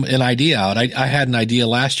throw an idea out. I had an idea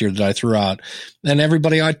last year that I threw out, and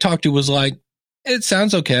everybody I talked to was like, it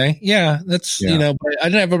sounds okay. Yeah, that's, but I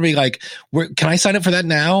didn't have everybody like, can I sign up for that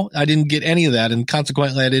now? I didn't get any of that. And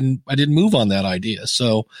consequently, I didn't move on that idea.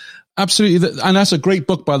 So absolutely. And that's a great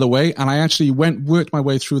book, by the way. And I actually worked my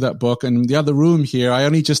way through that book. And in the other room here, I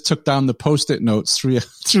only just took down the Post-it notes 3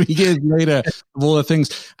 years later of all the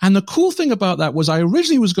things. And the cool thing about that was I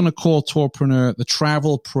originally was going to call Tourpreneur the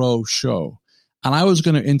Travel Pro Show. And I was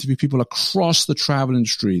going to interview people across the travel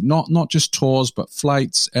industry, not just tours, but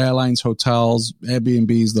flights, airlines, hotels,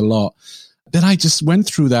 Airbnbs, the lot. Then I just went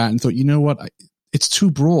through that and thought, you know what? It's too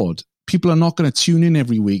broad. People are not going to tune in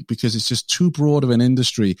every week because it's just too broad of an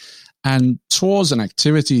industry. And tours and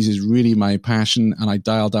activities is really my passion, and I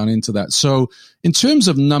dial down into that. So in terms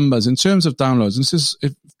of numbers, in terms of downloads, and this is,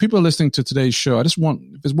 if people are listening to today's show, if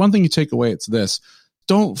there's one thing you take away, it's this.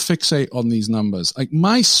 Don't fixate on these numbers. Like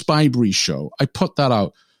my Spybury show, I put that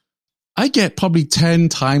out. I get probably 10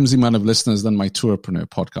 times the amount of listeners than my Tourpreneur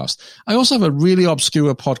podcast. I also have a really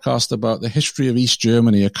obscure podcast about the history of East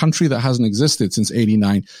Germany, a country that hasn't existed since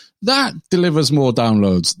 89. That delivers more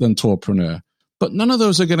downloads than Tourpreneur. But none of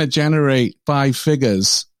those are going to generate 5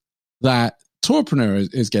 figures that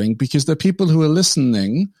Tourpreneur is getting, because the people who are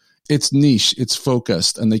listening, it's niche, it's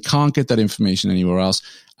focused, and they can't get that information anywhere else.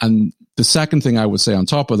 And the second thing I would say on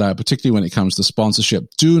top of that, particularly when it comes to sponsorship,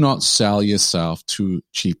 do not sell yourself too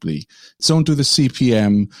cheaply. Don't do the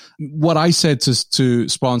CPM. What I said to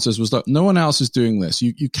sponsors was, look, no one else is doing this.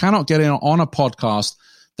 You cannot get in on a podcast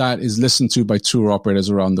that is listened to by tour operators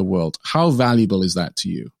around the world. How valuable is that to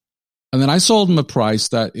you? And then I sold them a price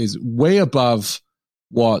that is way above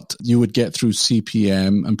what you would get through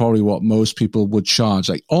CPM and probably what most people would charge.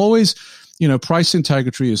 Like always, price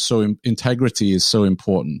integrity is so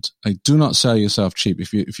important. Like, do not sell yourself cheap.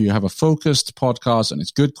 If you have a focused podcast and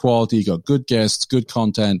it's good quality, you got good guests, good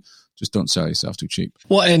content, just don't sell yourself too cheap.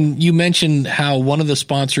 Well, and you mentioned how one of the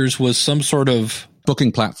sponsors was some sort of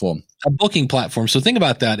booking platform. A booking platform. So think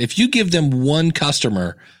about that. If you give them one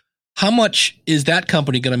customer, how much is that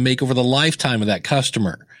company going to make over the lifetime of that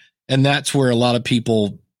customer? And that's where a lot of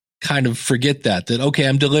people kind of forget that, okay,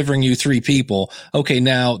 I'm delivering you 3 people. Okay,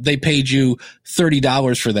 now they paid you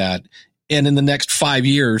 $30 for that. And in the next 5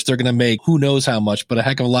 years, they're going to make who knows how much, but a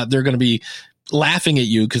heck of a lot. They're going to be laughing at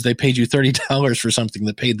you because they paid you $30 for something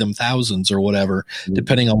that paid them thousands or whatever,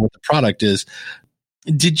 depending on what the product is.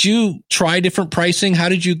 Did you try different pricing?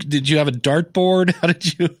 Did you have a dartboard? How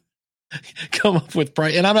did you come up with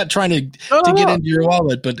price? And I'm not trying to get into your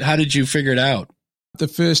wallet, but how did you figure it out? The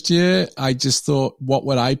first year, I just thought, what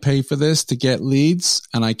would I pay for this to get leads?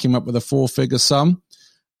 And I came up with a 4-figure sum.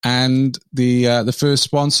 And the first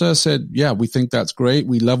sponsor said, yeah, we think that's great.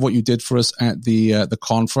 We love what you did for us at the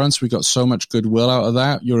conference. We got so much goodwill out of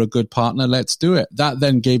that. You're a good partner. Let's do it. That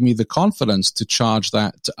then gave me the confidence to charge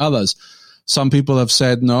that to others. Some people have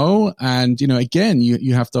said no. And, again,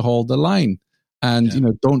 you have to hold the line.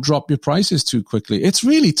 And, don't drop your prices too quickly. It's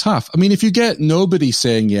really tough. I mean, if you get nobody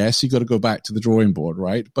saying yes, you got to go back to the drawing board,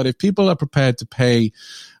 right? But if people are prepared to pay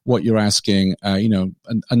what you're asking,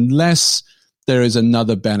 unless there is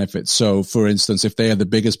another benefit. So, for instance, if they are the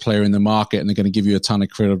biggest player in the market and they're going to give you a ton of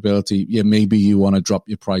credibility, yeah, maybe you want to drop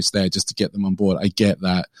your price there just to get them on board. I get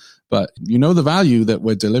that. But the value that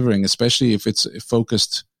we're delivering, especially if it's a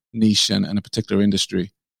focused niche and a particular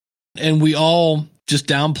industry. And we all just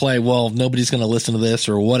downplay, well, nobody's going to listen to this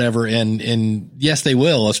or whatever. And yes, they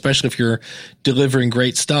will, especially if you're delivering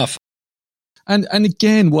great stuff. And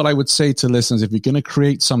again, what I would say to listeners, if you're going to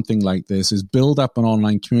create something like this, is build up an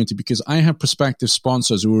online community, because I have prospective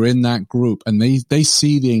sponsors who are in that group and they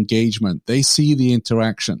see the engagement, they see the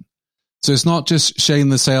interaction. So it's not just Shane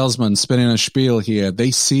the salesman spinning a spiel here.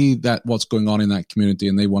 They see that what's going on in that community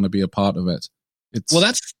and they want to be a part of it. Well,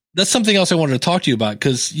 that's something else I wanted to talk to you about,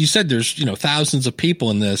 because you said there's, thousands of people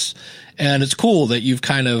in this, and it's cool that you've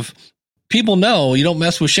people know you don't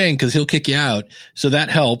mess with Shane because he'll kick you out. So that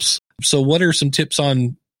helps. So what are some tips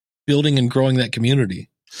on building and growing that community?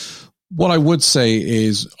 What I would say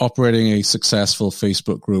is operating a successful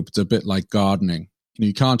Facebook group. It's a bit like gardening.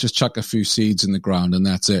 You can't just chuck a few seeds in the ground and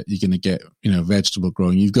that's it. You're going to get, vegetable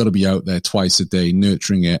growing. You've got to be out there twice a day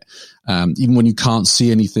nurturing it. Even when you can't see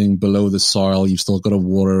anything below the soil, you've still got to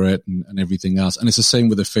water it and everything else. And it's the same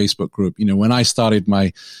with a Facebook group. When I started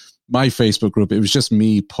my Facebook group, it was just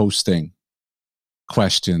me posting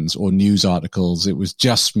questions or news articles. It was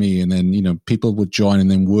just me. And then, people would join and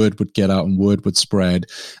then word would get out and word would spread.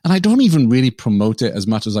 And I don't even really promote it as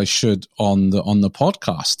much as I should on the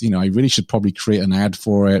podcast. I really should probably create an ad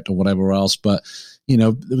for it or whatever else. But,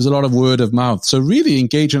 there was a lot of word of mouth. So really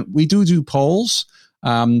engagement. We do polls.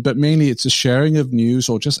 But mainly it's a sharing of news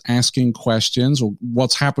or just asking questions. Or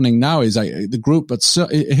what's happening now is the group, but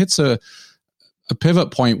it hits a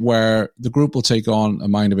pivot point where the group will take on a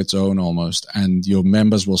mind of its own almost, and your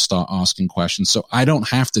members will start asking questions. So I don't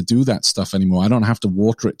have to do that stuff anymore. I don't have to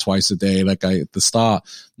water it twice a day like at the start.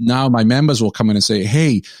 Now my members will come in and say,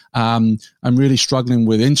 hey, I'm really struggling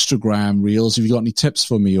with Instagram reels. Have you got any tips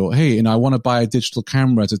for me? Or, hey, I want to buy a digital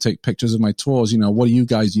camera to take pictures of my tours. What are you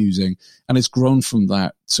guys using? And it's grown from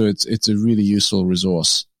that. So it's a really useful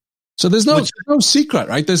resource. So there's no secret,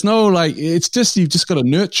 right? There's no it's just, you've just got to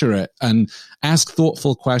nurture it and ask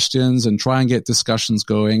thoughtful questions and try and get discussions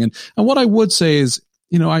going. And what I would say is,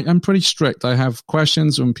 I'm pretty strict. I have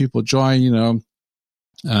questions when people join,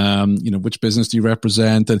 which business do you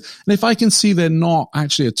represent? And if I can see they're not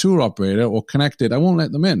actually a tour operator or connected, I won't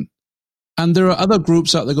let them in. And there are other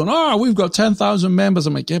groups out there going, we've got 10,000 members.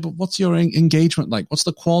 I'm like, yeah, but what's your engagement like? What's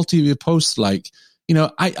the quality of your posts like?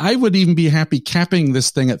 I would even be happy capping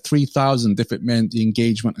this thing at 3,000 if it meant the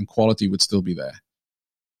engagement and quality would still be there.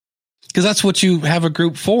 Because that's what you have a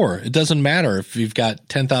group for. It doesn't matter if you've got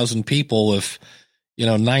 10,000 people, if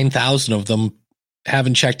 9,000 of them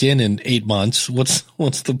haven't checked in 8 months. What's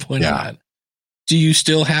the point of that? Do you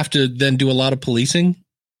still have to then do a lot of policing?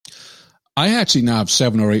 I actually now have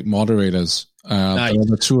 7 or 8 moderators. Nice.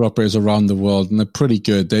 The tour operators around the world, and they're pretty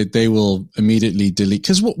good. They will immediately delete,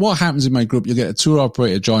 because what happens in my group, you'll get a tour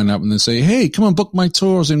operator join up and they say, hey, come and book my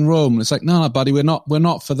tours in Rome. And it's like, no, buddy, we're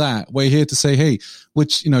not for that. We're here to say, hey,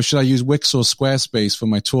 should I use Wix or Squarespace for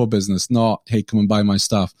my tour business? Not, hey, come and buy my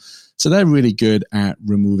stuff. So they're really good at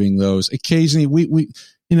removing those. Occasionally we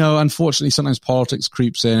unfortunately, sometimes politics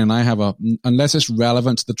creeps in, and I have unless it's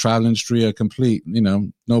relevant to the travel industry, a complete,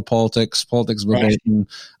 no politics verbatim, right.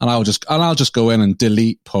 And I'll just go in and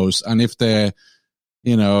delete posts. And if they're,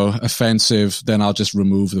 offensive, then I'll just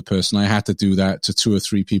remove the person. I had to do that to 2 or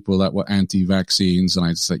 3 people that were anti-vaccines, and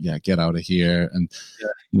I just said, yeah, get out of here. And,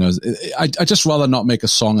 I just rather not make a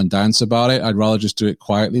song and dance about it. I'd rather just do it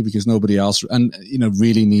quietly, because nobody else,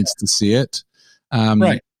 really needs to see it.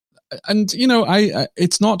 Right. And,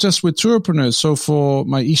 it's not just with tourpreneurs. So for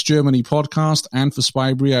my East Germany podcast and for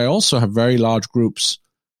Spybury, I also have very large groups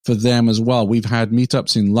for them as well. We've had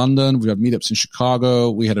meetups in London. We've had meetups in Chicago.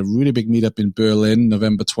 We had a really big meetup in Berlin,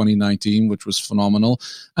 November 2019, which was phenomenal.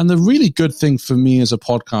 And the really good thing for me as a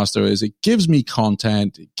podcaster is it gives me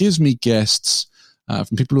content. It gives me guests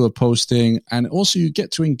from people who are posting. And also you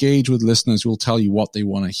get to engage with listeners who will tell you what they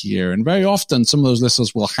want to hear. And very often some of those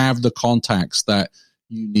listeners will have the contacts that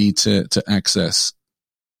you need to access.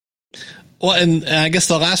 Well, and I guess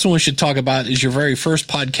the last one we should talk about is your very first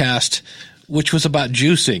podcast, which was about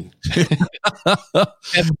juicing.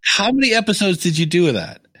 And how many episodes did you do of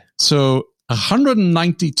that? So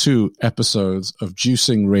 192 episodes of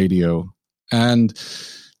Juicing Radio. And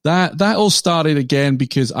that all started again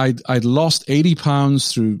because I'd lost 80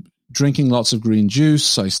 pounds through drinking lots of green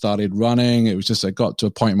juice. I started running. It was just, I got to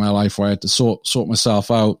a point in my life where I had to sort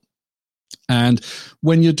myself out. And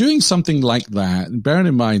when you're doing something like that, and bearing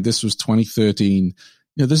in mind this was 2013,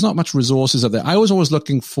 there's not much resources out there. I was always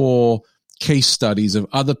looking for case studies of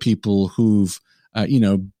other people who've,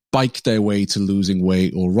 biked their way to losing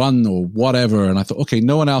weight or run or whatever. And I thought, okay,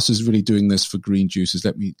 no one else is really doing this for green juices.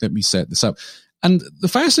 Let me set this up. And the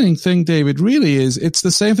fascinating thing, David, really is it's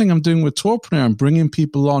the same thing I'm doing with Tourpreneur. I'm bringing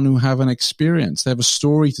people on who have an experience. They have a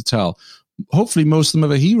story to tell. Hopefully most of them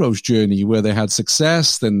have a hero's journey where they had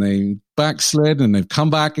success, then they backslid and they've come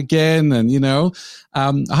back again. And,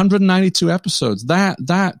 192 episodes.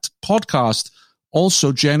 That podcast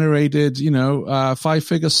also generated,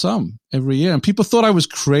 5-figure sum every year. And people thought I was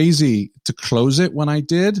crazy to close it when I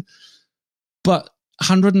did. But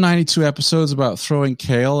 192 episodes about throwing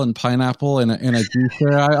kale and pineapple in a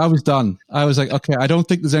juicer, I was done. I was like, okay, I don't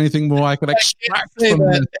think there's anything more I could extract from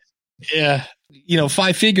this. Yeah.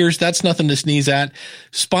 5 figures, that's nothing to sneeze at.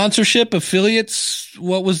 Sponsorship, affiliates,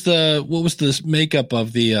 what was the makeup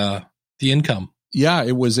of the income? Yeah,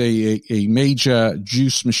 it was a major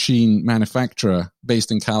juice machine manufacturer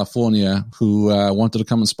based in California who wanted to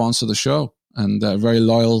come and sponsor the show, and very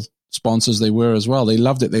loyal sponsors they were as well. They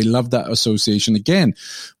loved it. They loved that association again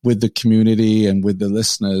with the community and with the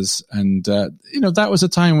listeners. And that was a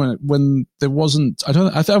time when there wasn't. I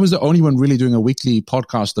thought I was the only one really doing a weekly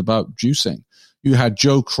podcast about juicing. You had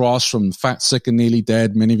Joe Cross from Fat, Sick, and Nearly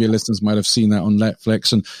Dead. Many of your listeners might have seen that on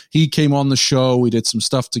Netflix. And he came on the show. We did some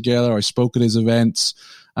stuff together. I spoke at his events.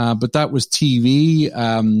 But that was TV,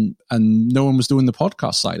 and no one was doing the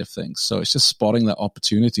podcast side of things. So it's just spotting that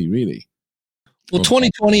opportunity, really. Well,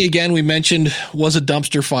 2020, again, we mentioned, was a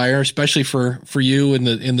dumpster fire, especially for you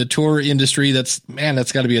in the tour industry. That's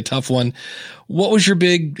got to be a tough one. What was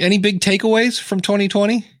any big takeaways from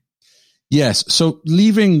 2020? Yes. So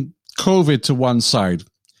leaving COVID to one side,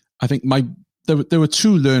 I think there were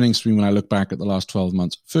two learnings for me when I look back at the last 12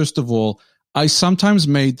 months. First of all, I sometimes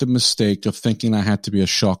made the mistake of thinking I had to be a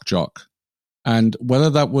shock jock. And whether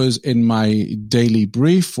that was in my daily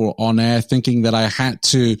brief or on air, thinking that I had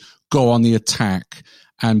to go on the attack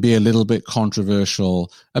and be a little bit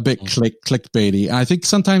controversial, a bit clickbaity. And I think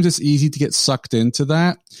sometimes it's easy to get sucked into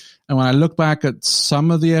that. And when I look back at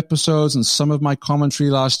some of the episodes and some of my commentary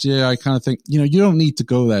last year, I kind of think, you don't need to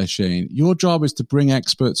go there, Shane. Your job is to bring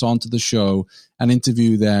experts onto the show and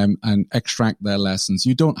interview them and extract their lessons.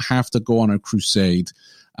 You don't have to go on a crusade.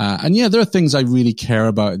 And there are things I really care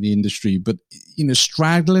about in the industry, but,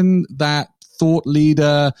 straddling that thought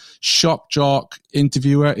leader, shock jock,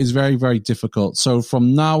 interviewer is very, very difficult. So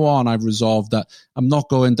from now on, I've resolved that I'm not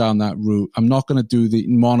going down that route. I'm not going to do the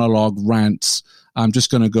monologue rants. I'm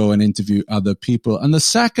just going to go and interview other people. And the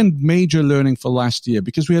second major learning for last year,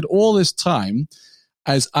 because we had all this time,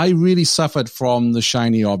 as I really suffered from the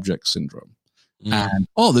shiny object syndrome. And,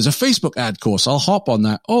 there's a Facebook ad course. I'll hop on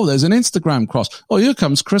that. There's an Instagram course. Here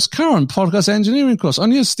comes Chris Curran, podcast engineering course.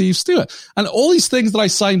 And here's Steve Stewart. And all these things that I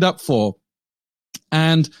signed up for.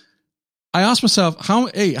 And I asked myself, how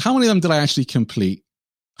many of them did I actually complete?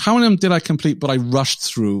 How many of them did I complete, but I rushed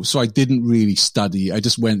through, so I didn't really study. I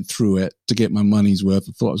just went through it to get my money's worth.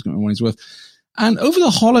 I thought I was getting my money's worth. And over the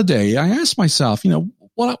holiday, I asked myself,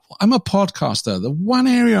 I'm a podcaster. The one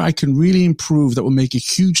area I can really improve that will make a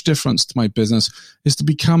huge difference to my business is to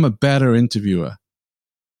become a better interviewer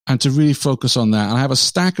and to really focus on that. And I have a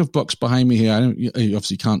stack of books behind me here. You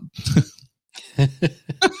obviously can't.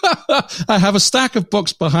 I have a stack of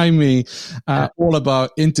books behind me, all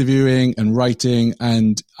about interviewing and writing,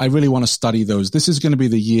 and I really want to study those. This is going to be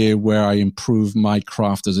the year where I improve my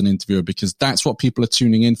craft as an interviewer, because that's what people are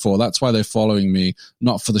tuning in for. That's why they're following me,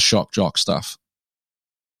 not for the shock jock stuff.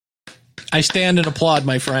 I stand and applaud,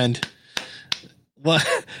 my friend. Well,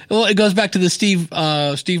 it goes back to the Steve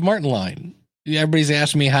Martin line. Everybody's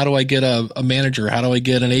asking me, how do I get a manager? How do I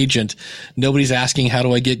get an agent? Nobody's asking, how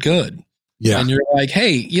do I get good? Yeah. And you're like,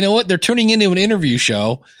 hey, you know what? They're turning into an interview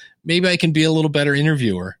show. Maybe I can be a little better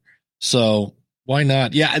interviewer. So why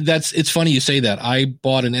not? Yeah, it's funny you say that. I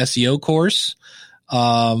bought an SEO course.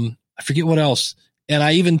 I forget what else. And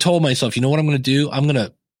I even told myself, you know what I'm going to do? I'm going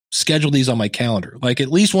to schedule these on my calendar. Like at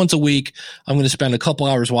least once a week, I'm going to spend a couple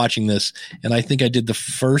hours watching this. And I think I did the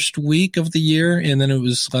first week of the year. And then it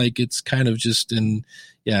was like, it's kind of just and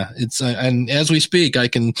as we speak, I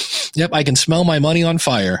can smell my money on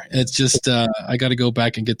fire. It's just, I got to go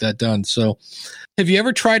back and get that done. So have you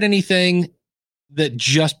ever tried anything that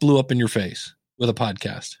just blew up in your face with a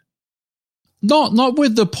podcast? Not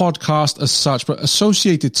with the podcast as such, but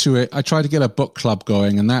associated to it, I tried to get a book club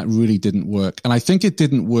going, and that really didn't work. And I think it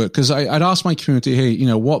didn't work because I'd asked my community,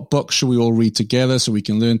 hey, what book should we all read together so we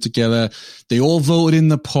can learn together? They all voted in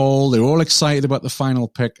the poll. They were all excited about the final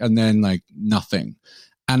pick, and then nothing.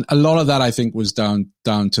 And a lot of that, I think, was down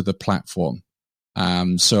to the platform.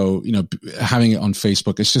 So, having it on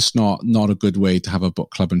Facebook, it's just not a good way to have a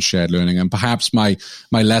book club and shared learning. And perhaps my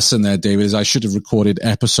lesson there, David, is I should have recorded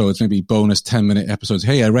episodes, maybe bonus 10-minute episodes.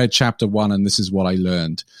 Hey, I read chapter 1 and this is what I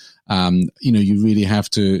learned. You really have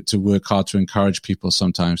to work hard to encourage people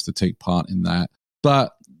sometimes to take part in that.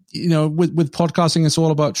 But, with podcasting, it's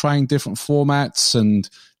all about trying different formats and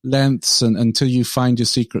lengths and until you find your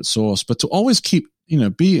secret sauce. But to always keep,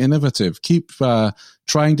 be innovative, keep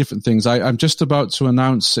trying different things. I'm just about to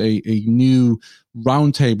announce a new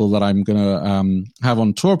roundtable that I'm going to have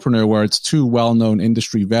on Tourpreneur, where it's two well-known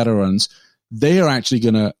industry veterans. They are actually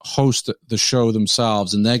going to host the show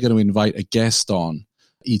themselves, and they're going to invite a guest on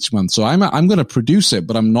each month. So I'm going to produce it,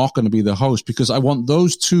 but I'm not going to be the host because I want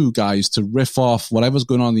those two guys to riff off whatever's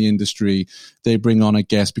going on in the industry. They bring on a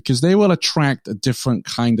guest because they will attract a different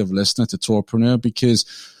kind of listener to Tourpreneur, because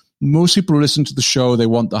most people who listen to the show, they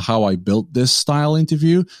want the how I built this style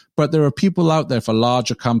interview, but there are people out there for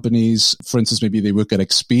larger companies. For instance, maybe they work at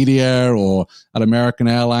Expedia or at American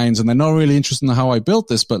Airlines, and they're not really interested in how I built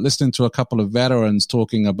this, but listening to a couple of veterans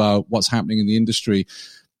talking about what's happening in the industry,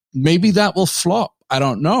 maybe that will flop. I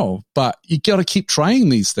don't know, but you got to keep trying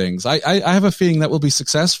these things. I have a feeling that will be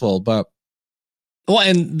successful, but. Well,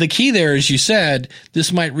 and the key there, as you said,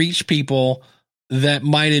 this might reach people that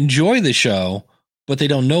might enjoy the show, but they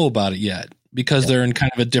don't know about it yet because they're in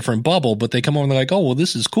kind of a different bubble, but they come over and they're like, oh, well,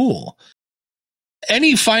 this is cool.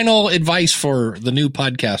 Any final advice for the new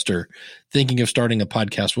podcaster thinking of starting a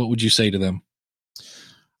podcast? What would you say to them?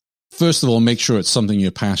 First of all, make sure it's something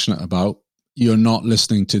you're passionate about. You're not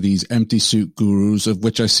listening to these empty suit gurus, of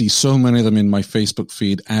which I see so many of them in my Facebook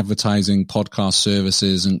feed, advertising podcast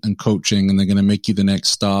services and coaching, and they're going to make you the next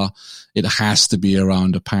star. It has to be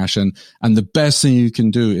around a passion. And the best thing you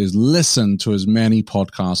can do is listen to as many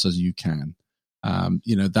podcasts as you can.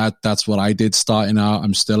 That's what I did starting out.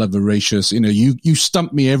 I'm still a voracious, you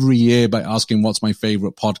stump me every year by asking what's my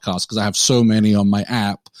favorite podcast, because I have so many on my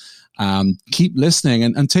app. Keep listening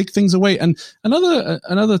and take things away. And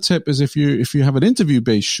another tip is if you have an interview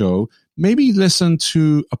based show, maybe listen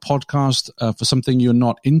to a podcast for something you're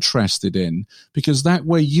not interested in, because that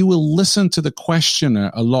way you will listen to the questioner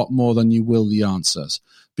a lot more than you will the answers.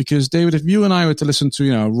 Because David, if you and I were to listen to,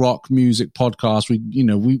 a rock music podcast,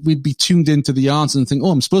 we'd be tuned into the answer and think, oh,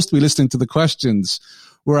 I'm supposed to be listening to the questions.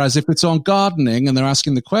 Whereas if it's on gardening and they're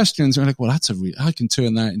asking the questions, you're like, well, I can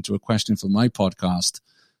turn that into a question for my podcast.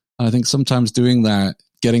 And I think sometimes doing that,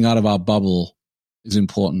 getting out of our bubble, is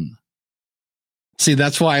important. See,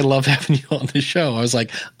 that's why I love having you on the show. I was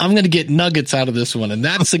like, I'm going to get nuggets out of this one. And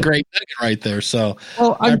that's a great nugget right there. So,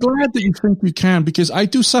 well, I'm glad that you think you can, because I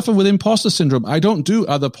do suffer with imposter syndrome. I don't do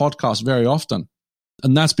other podcasts very often.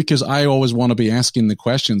 And that's because I always want to be asking the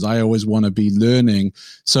questions. I always want to be learning.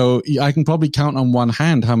 So I can probably count on one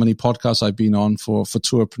hand how many podcasts I've been on for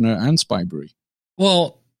Tourpreneur and Spybury.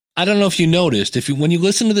 Well, I don't know if you noticed, when you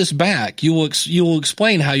listen to this back, you will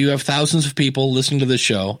explain how you have thousands of people listening to this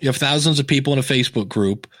show. You have thousands of people in a Facebook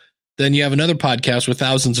group. Then you have another podcast with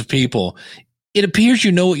thousands of people. It appears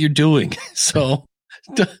you know what you're doing. So,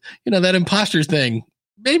 that imposter thing,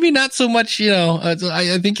 maybe not so much,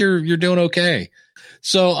 I think you're doing okay.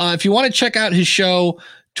 So if you want to check out his show,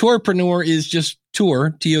 Tourpreneur is just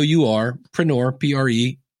Tour, T-O-U-R,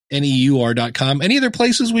 Preneur, Preneur.com. Any other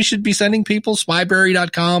places we should be sending people?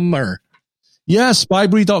 Spybury.com or? Yeah,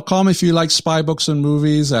 Spybury.com if you like spy books and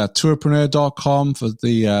movies, Tourpreneur.com for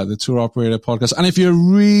the Tour Operator podcast. And if you're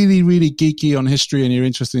really, really geeky on history and you're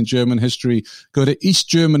interested in German history, go to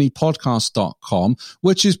EastGermanyPodcast.com,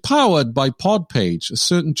 which is powered by Podpage. A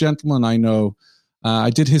certain gentleman I know,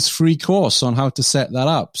 I did his free course on how to set that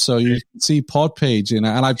up. So you can see Podpage and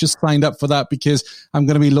I've just signed up for that because I'm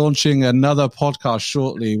going to be launching another podcast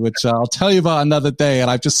shortly, which I'll tell you about another day.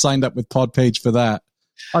 And I've just signed up with Podpage for that.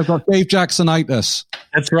 I've got Dave Jacksonitis.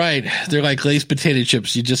 That's right. They're like glazed potato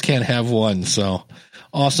chips. You just can't have one. So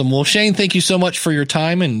awesome. Well, Shane, thank you so much for your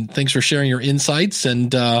time and thanks for sharing your insights.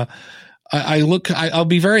 And I'll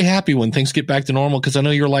be very happy when things get back to normal because I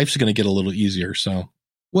know your life's going to get a little easier. So.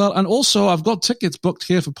 Well, and also I've got tickets booked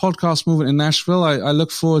here for Podcast Movement in Nashville. I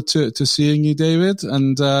look forward to seeing you, David,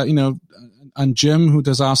 and and Jim, who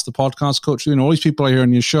does Ask the Podcast Coach. All these people I hear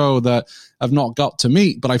on your show that I've not got to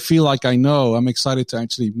meet, but I feel like I know. I'm excited to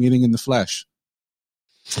actually meeting in the flesh.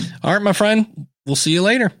 All right, my friend. We'll see you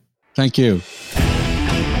later. Thank you.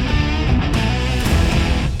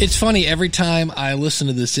 It's funny, every time I listen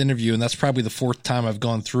to this interview, and that's probably the fourth time I've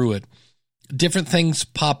gone through it, different things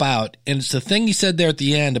pop out. And it's the thing he said there at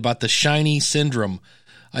the end about the shiny syndrome.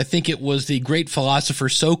 I think it was the great philosopher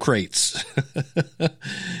Socrates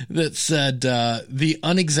that said, the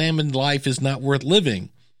unexamined life is not worth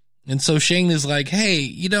living. And so Shane is like, hey,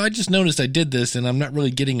 I just noticed I did this and I'm not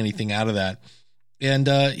really getting anything out of that. And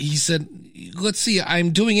he said, let's see,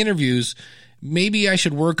 I'm doing interviews. Maybe I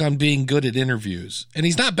should work on being good at interviews. And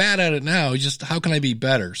he's not bad at it now. He's just, how can I be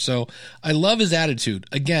better? So I love his attitude.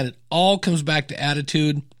 Again, it all comes back to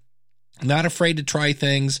attitude. Not afraid to try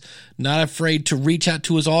things, not afraid to reach out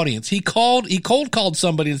to his audience. He cold called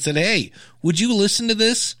somebody and said, hey, would you listen to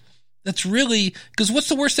this? That's really, because what's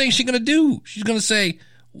the worst thing she's going to do? She's going to say,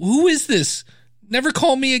 who is this? Never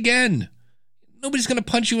call me again. Nobody's going to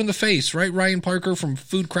punch you in the face, right? Ryan Parker from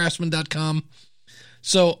foodcraftsman.com.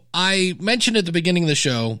 So I mentioned at the beginning of the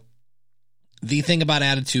show, the thing about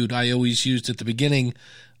attitude I always used at the beginning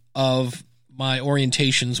of my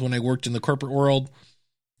orientations when I worked in the corporate world.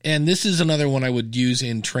 And this is another one I would use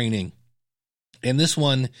in training. And this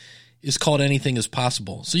one is called Anything is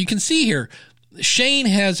Possible. So you can see here, Shane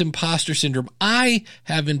has imposter syndrome. I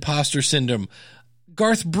have imposter syndrome.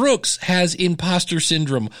 Garth Brooks has imposter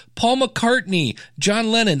syndrome. Paul McCartney,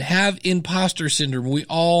 John Lennon have imposter syndrome. We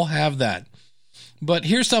all have that. But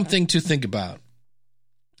here's something to think about.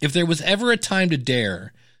 If there was ever a time to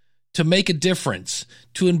dare, to make a difference,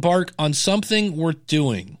 to embark on something worth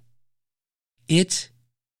doing, it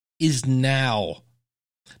is now.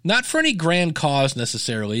 Not for any grand cause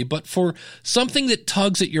necessarily, but for something that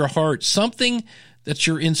tugs at your heart, something that's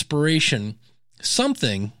your inspiration,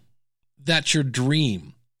 something that's your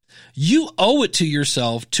dream. You owe it to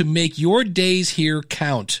yourself to make your days here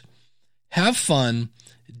count. Have fun,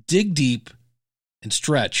 dig deep, and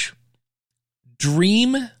stretch.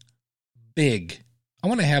 Dream big. I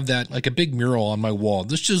want to have that like a big mural on my wall.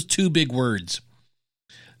 There's just 2 big words.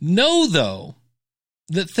 Know, though,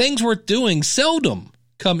 that things worth doing seldom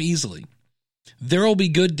come easily. There will be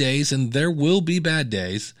good days and there will be bad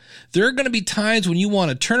days. There are going to be times when you want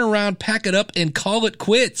to turn around, pack it up, and call it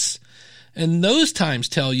quits. And those times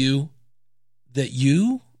tell you that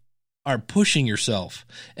you are pushing yourself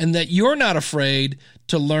and that you're not afraid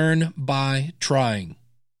to learn by trying.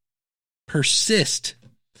 Persist,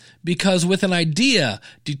 because with an idea,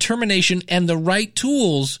 determination, and the right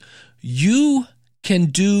tools, you can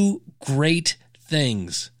do great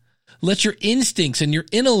things. Let your instincts and your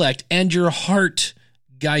intellect and your heart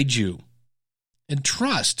guide you. And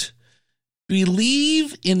trust.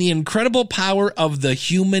 Believe in the incredible power of the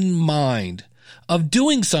human mind, of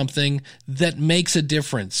doing something that makes a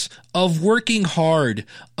difference, of working hard,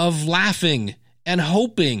 of laughing and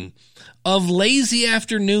hoping, of lazy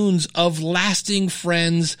afternoons, of lasting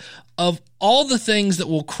friends, of all the things that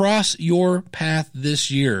will cross your path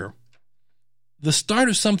this year. The start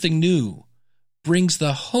of something new brings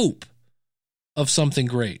the hope of something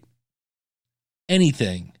great.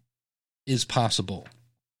 Anything is possible,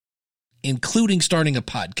 including starting a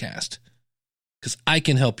podcast, because I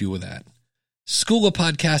can help you with that.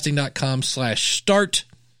 schoolofpodcasting.com/start.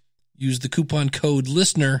 Use the coupon code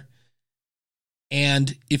LISTENER.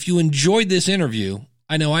 And if you enjoyed this interview,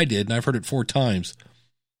 I know I did, and I've heard it 4 times,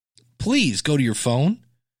 please go to your phone.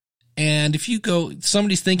 And if you go,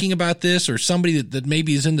 somebody's thinking about this, or somebody that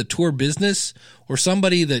maybe is in the tour business, or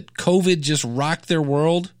somebody that COVID just rocked their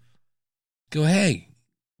world, go, hey,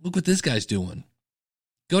 look what this guy's doing.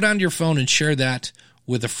 Go down to your phone and share that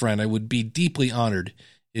with a friend. I would be deeply honored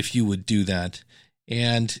if you would do that.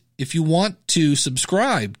 And if you want to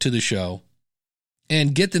subscribe to the show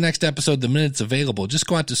and get the next episode the minute it's available, just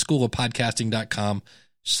go out to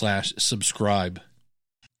schoolofpodcasting.com/subscribe.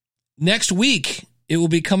 Next week, it will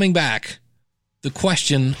be coming back, the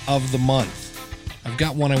question of the month. I've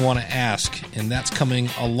got one I want to ask, and that's coming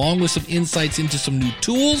along with some insights into some new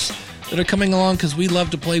tools that are coming along, because we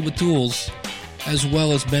love to play with tools, as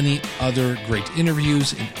well as many other great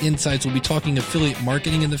interviews and insights. We'll be talking affiliate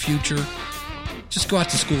marketing in the future. Just go out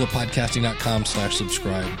to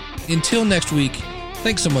schoolofpodcasting.com/subscribe. Until next week,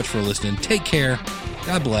 thanks so much for listening. Take care.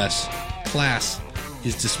 God bless. Class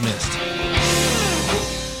is dismissed.